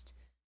just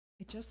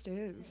it just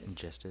is. it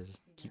just is.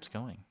 Keeps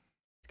going.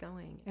 it's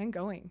going, And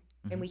going.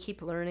 and we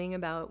keep learning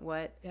about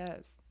what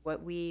Yes.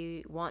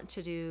 we want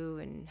to do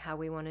and how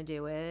we want to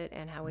do it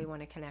and how we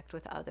want to connect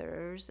with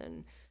others.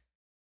 And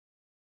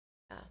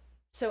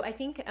so I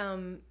think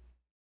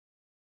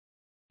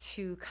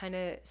to kind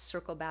of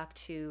circle back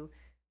to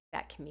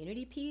that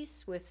community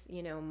piece with,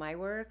 my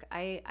work,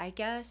 I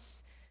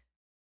guess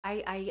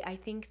I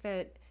think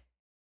that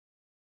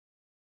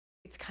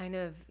it's kind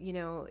of,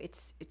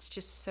 it's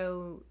just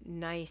so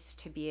nice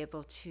to be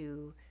able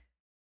to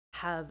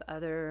have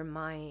other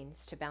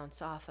minds to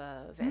bounce off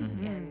of,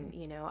 and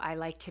I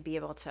like to be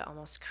able to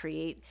almost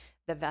create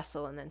the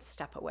vessel and then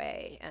step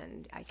away,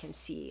 and I can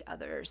see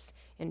others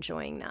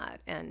enjoying that,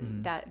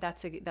 and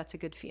that's a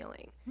good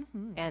feeling.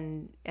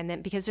 And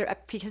then because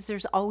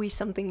there's always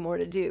something more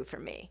to do for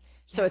me.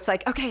 So it's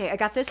like, okay, I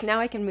got this, now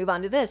I can move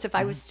on to this. If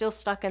I was still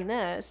stuck in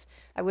this,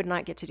 I would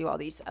not get to do all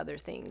these other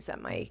things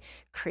that my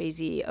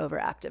crazy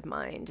overactive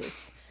mind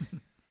is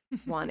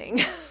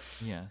wanting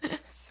Yeah.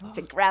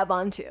 to grab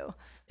onto.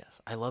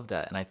 Yes, I love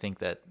that, and I think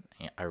that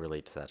I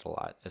relate to that a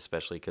lot,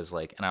 especially because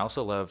and I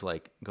also love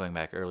going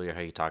back earlier how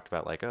you talked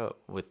about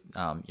with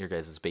your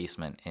guys'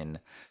 basement in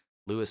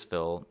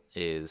Louisville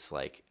is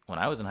when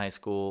I was in high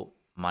school,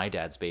 my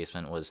dad's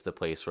basement was the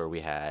place where we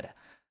had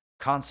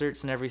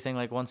concerts and everything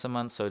once a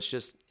month. So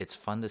it's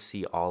fun to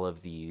see all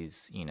of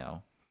these,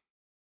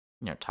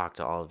 talk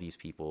to all of these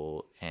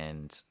people,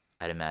 and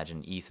I'd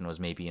imagine Ethan was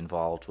maybe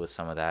involved with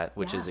some of that,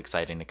 which is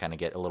exciting to kind of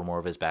get a little more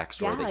of his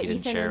backstory that he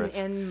didn't Ethan share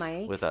and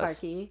Mike with us.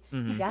 Sparky.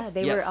 Yeah,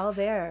 they were all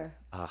there.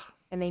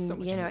 And they, So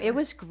much it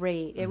was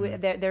great. It was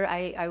there.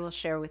 I will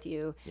share with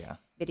you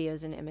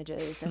videos and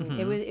images, and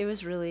it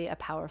was really a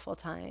powerful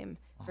time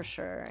for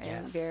sure,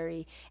 and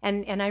very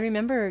and I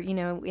remember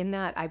in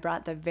that I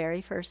brought the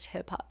very first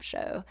hip hop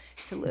show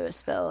to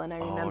Louisville, and I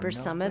remember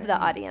some of the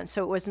audience.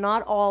 So it was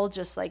not all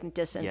just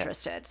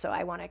disinterested. Yes. So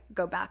I want to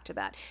go back to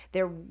that.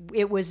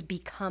 It was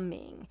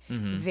becoming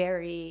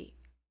very,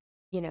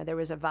 there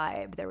was a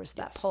vibe, there was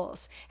that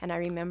pulse, and I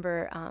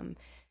remember.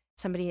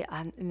 Somebody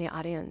in the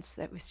audience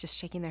that was just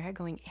shaking their head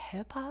going,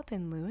 hip hop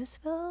in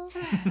Louisville?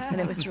 And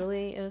it was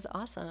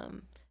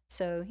awesome.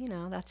 So,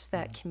 that's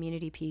that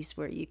community piece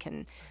where you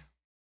can,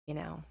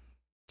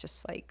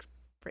 just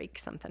break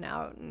something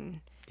out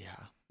and,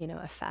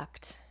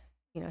 affect,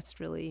 it's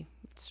really,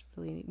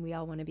 we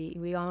all want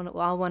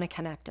to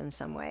connect in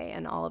some way,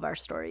 and all of our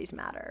stories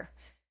matter,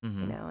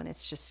 and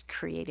it's just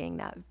creating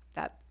that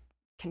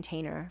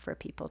container for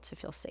people to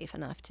feel safe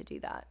enough to do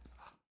that.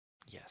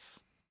 Yes.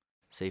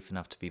 Safe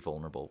enough to be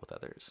vulnerable with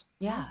others.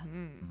 Yeah.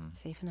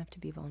 Safe enough to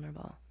be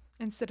vulnerable.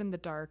 And sit in the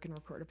dark and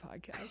record a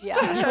podcast. Yeah,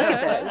 look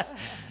at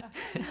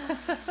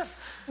those.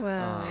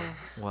 Well,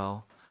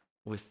 well,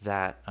 with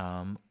that,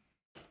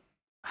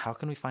 how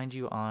can we find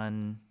you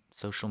on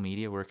social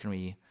media? Where can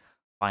we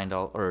find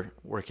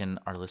where can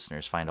our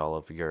listeners find all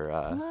of your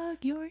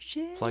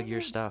plug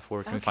your stuff?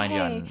 Where can we find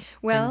you on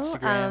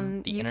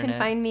Instagram, the you internet? can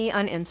find me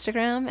on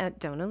Instagram at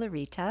Dona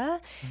Larita.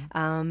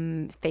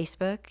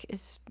 Facebook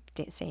is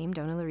same,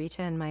 Dona Larita,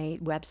 and my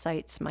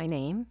website's my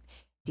name,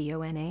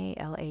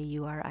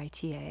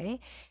 DONALAURITA.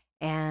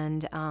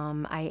 And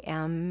I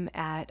am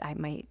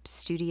my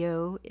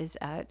studio is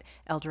at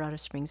El Dorado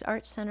Springs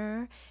Art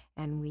Center,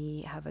 and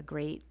we have a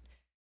great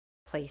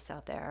place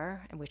out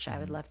there, which I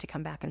would love to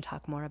come back and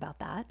talk more about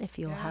that if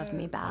you'll have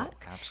me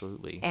back. Oh,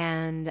 absolutely.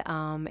 And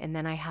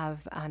then I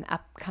have an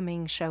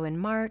upcoming show in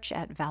March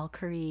at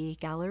Valkyrie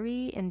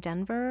Gallery in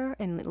Denver,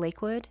 in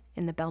Lakewood,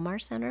 in the Belmar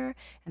Center,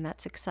 and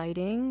that's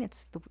exciting.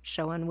 It's the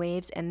show on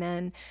Waves. And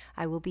then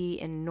I will be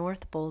in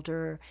North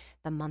Boulder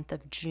the month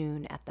of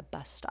June at the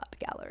Bus Stop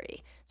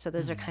Gallery. So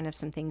those are kind of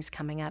some things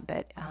coming up,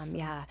 but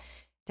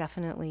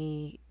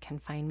definitely can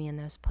find me in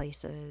those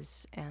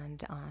places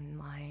and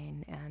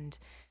online, and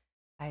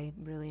I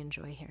really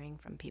enjoy hearing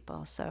from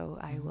people. So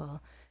I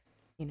will,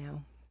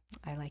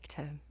 I like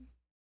to.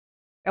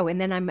 Oh,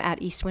 and then I'm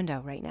at East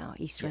Window right now,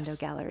 East Window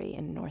Gallery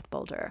in North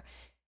Boulder.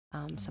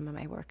 Some of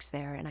my work's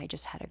there, and I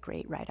just had a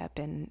great write-up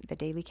in the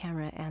Daily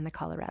Camera and the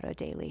Colorado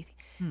Daily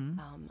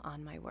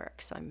on my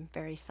work. So I'm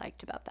very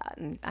psyched about that,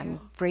 and I'm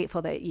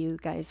grateful that you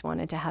guys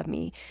wanted to have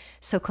me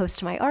so close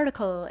to my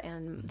article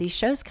and these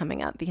shows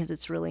coming up, because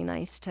it's really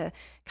nice to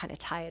kind of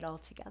tie it all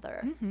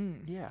together.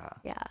 Yeah.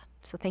 Yeah.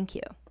 So thank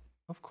you.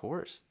 Of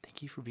course.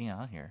 Thank you for being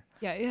on here.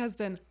 Yeah, it has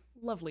been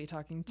lovely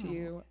talking to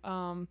you.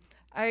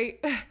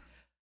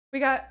 We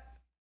got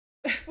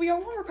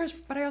one more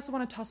question, but I also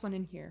want to toss one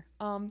in here.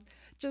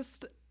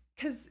 Just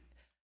because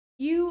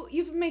you've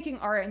been making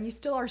art and you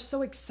still are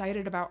so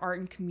excited about art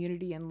and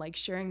community and like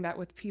sharing that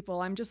with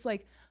people. I'm just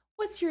like,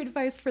 what's your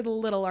advice for the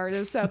little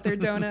artists out there,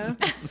 Donna?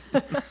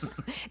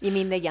 You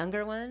mean the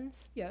younger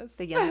ones? Yes.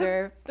 The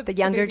younger The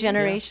younger babies.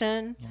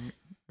 generation? Yeah.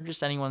 Or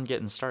just anyone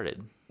getting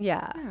started.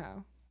 Yeah.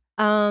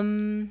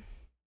 Yeah.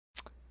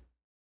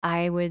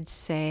 I would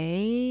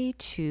say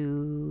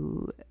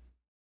to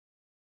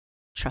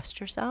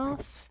trust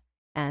yourself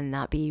and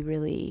not be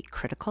really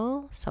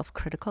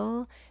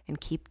self-critical,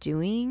 and keep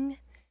doing,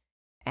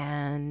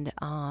 and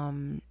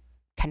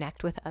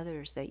connect with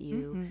others that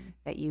you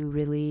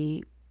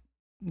really,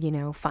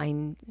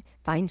 find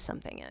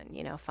something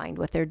in, find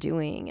what they're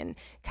doing and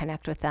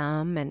connect with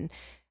them. And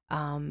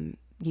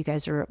you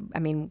guys are,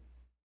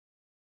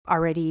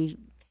 already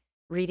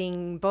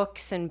reading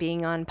books and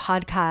being on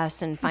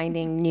podcasts and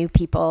finding new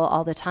people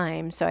all the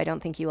time. So I don't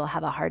think you will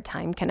have a hard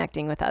time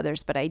connecting with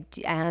others. But I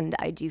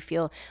do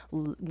feel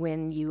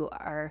when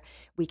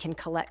we can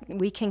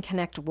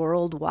connect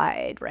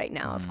worldwide right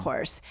now, of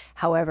course.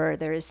 However,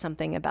 there is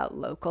something about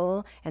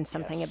local and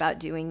something about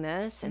doing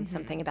this and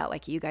something about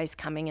like you guys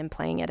coming and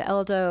playing at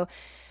Eldo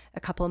a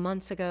couple of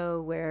months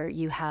ago, where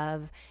you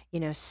have,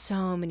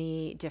 so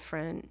many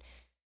different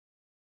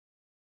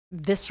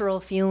visceral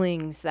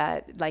feelings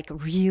that like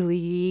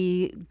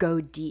really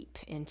go deep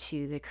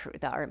into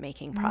the art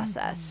making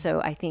process. So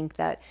I think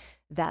that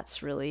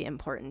that's really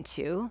important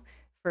too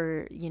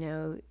for,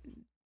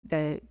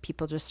 the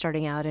people just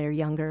starting out or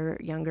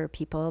younger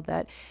people,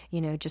 that,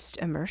 just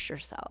immerse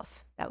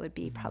yourself. That would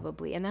be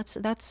probably, and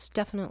that's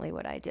definitely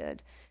what I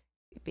did at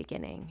the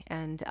beginning.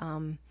 And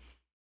and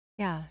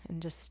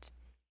just,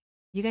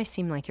 you guys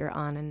seem like you're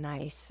on a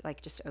nice,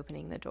 like just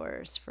opening the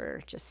doors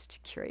for just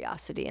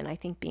curiosity. And I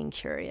think being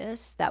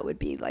curious, that would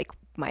be like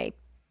my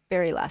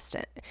very last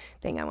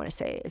thing I want to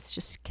say is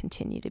just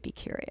continue to be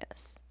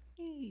curious.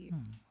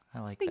 I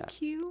like that.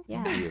 Thank you.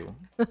 Yeah. Thank you.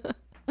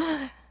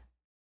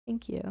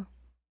 Thank you.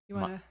 You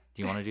wanna?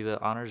 Do you want to do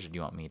the honors, or do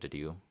you want me to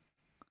do?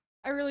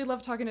 I really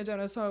love talking to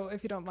Donna, so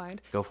if you don't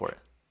mind. Go for it.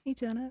 Hey,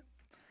 Donna.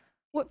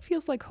 What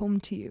feels like home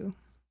to you?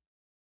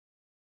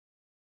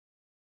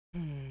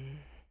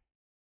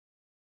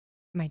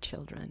 My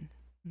children.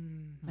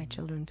 My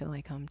children feel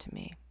like home to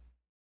me.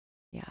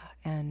 Yeah.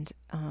 And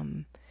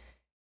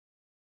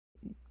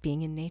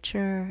being in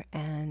nature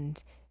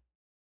and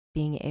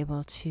being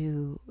able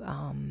to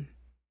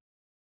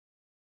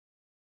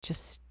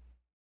just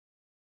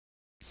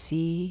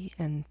see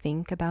and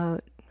think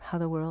about how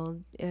the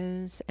world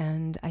is.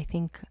 And I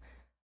think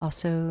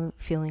also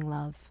feeling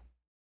love.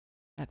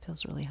 That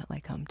feels really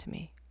like home to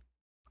me.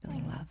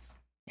 Feeling love.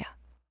 Yeah.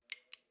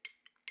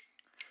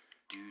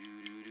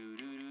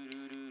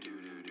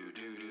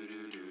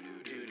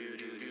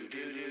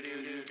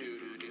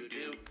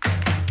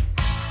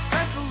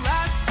 Spent the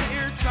last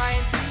year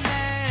trying to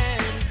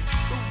mend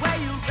the way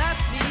you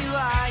left me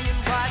lying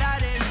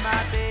wide-eyed in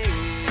my bed.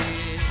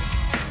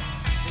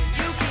 Then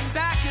you came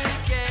back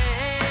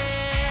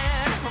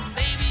again, or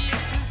maybe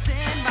it's just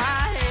in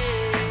my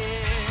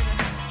head.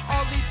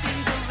 All these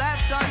things are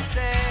left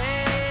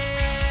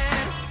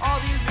unsaid, all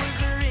these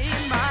words are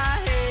in my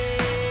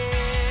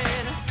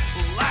head.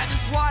 Well, I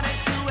just wanted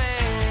to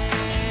end.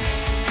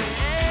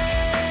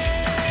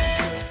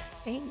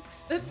 Thanks.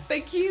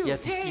 Thank you. Yeah,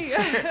 thank you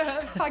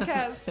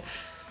Podcast.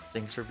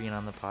 Thanks for being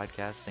on the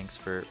podcast. Thanks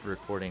for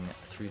recording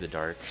Through the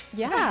Dark.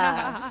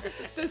 Yeah.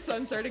 The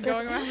sun started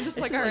going around. I'm just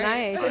This like, is all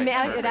right. nice. All right, It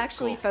perfect,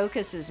 actually cool.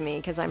 focuses me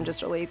because I'm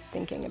just really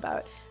thinking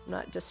about, I'm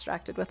not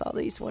distracted with all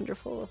these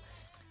wonderful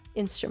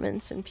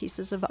instruments and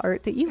pieces of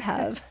art that you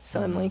have.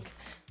 So I'm like,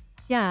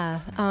 yeah,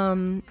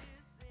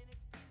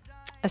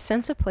 a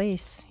sense of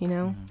place,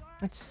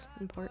 that's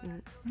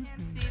important.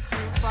 Can't see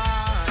through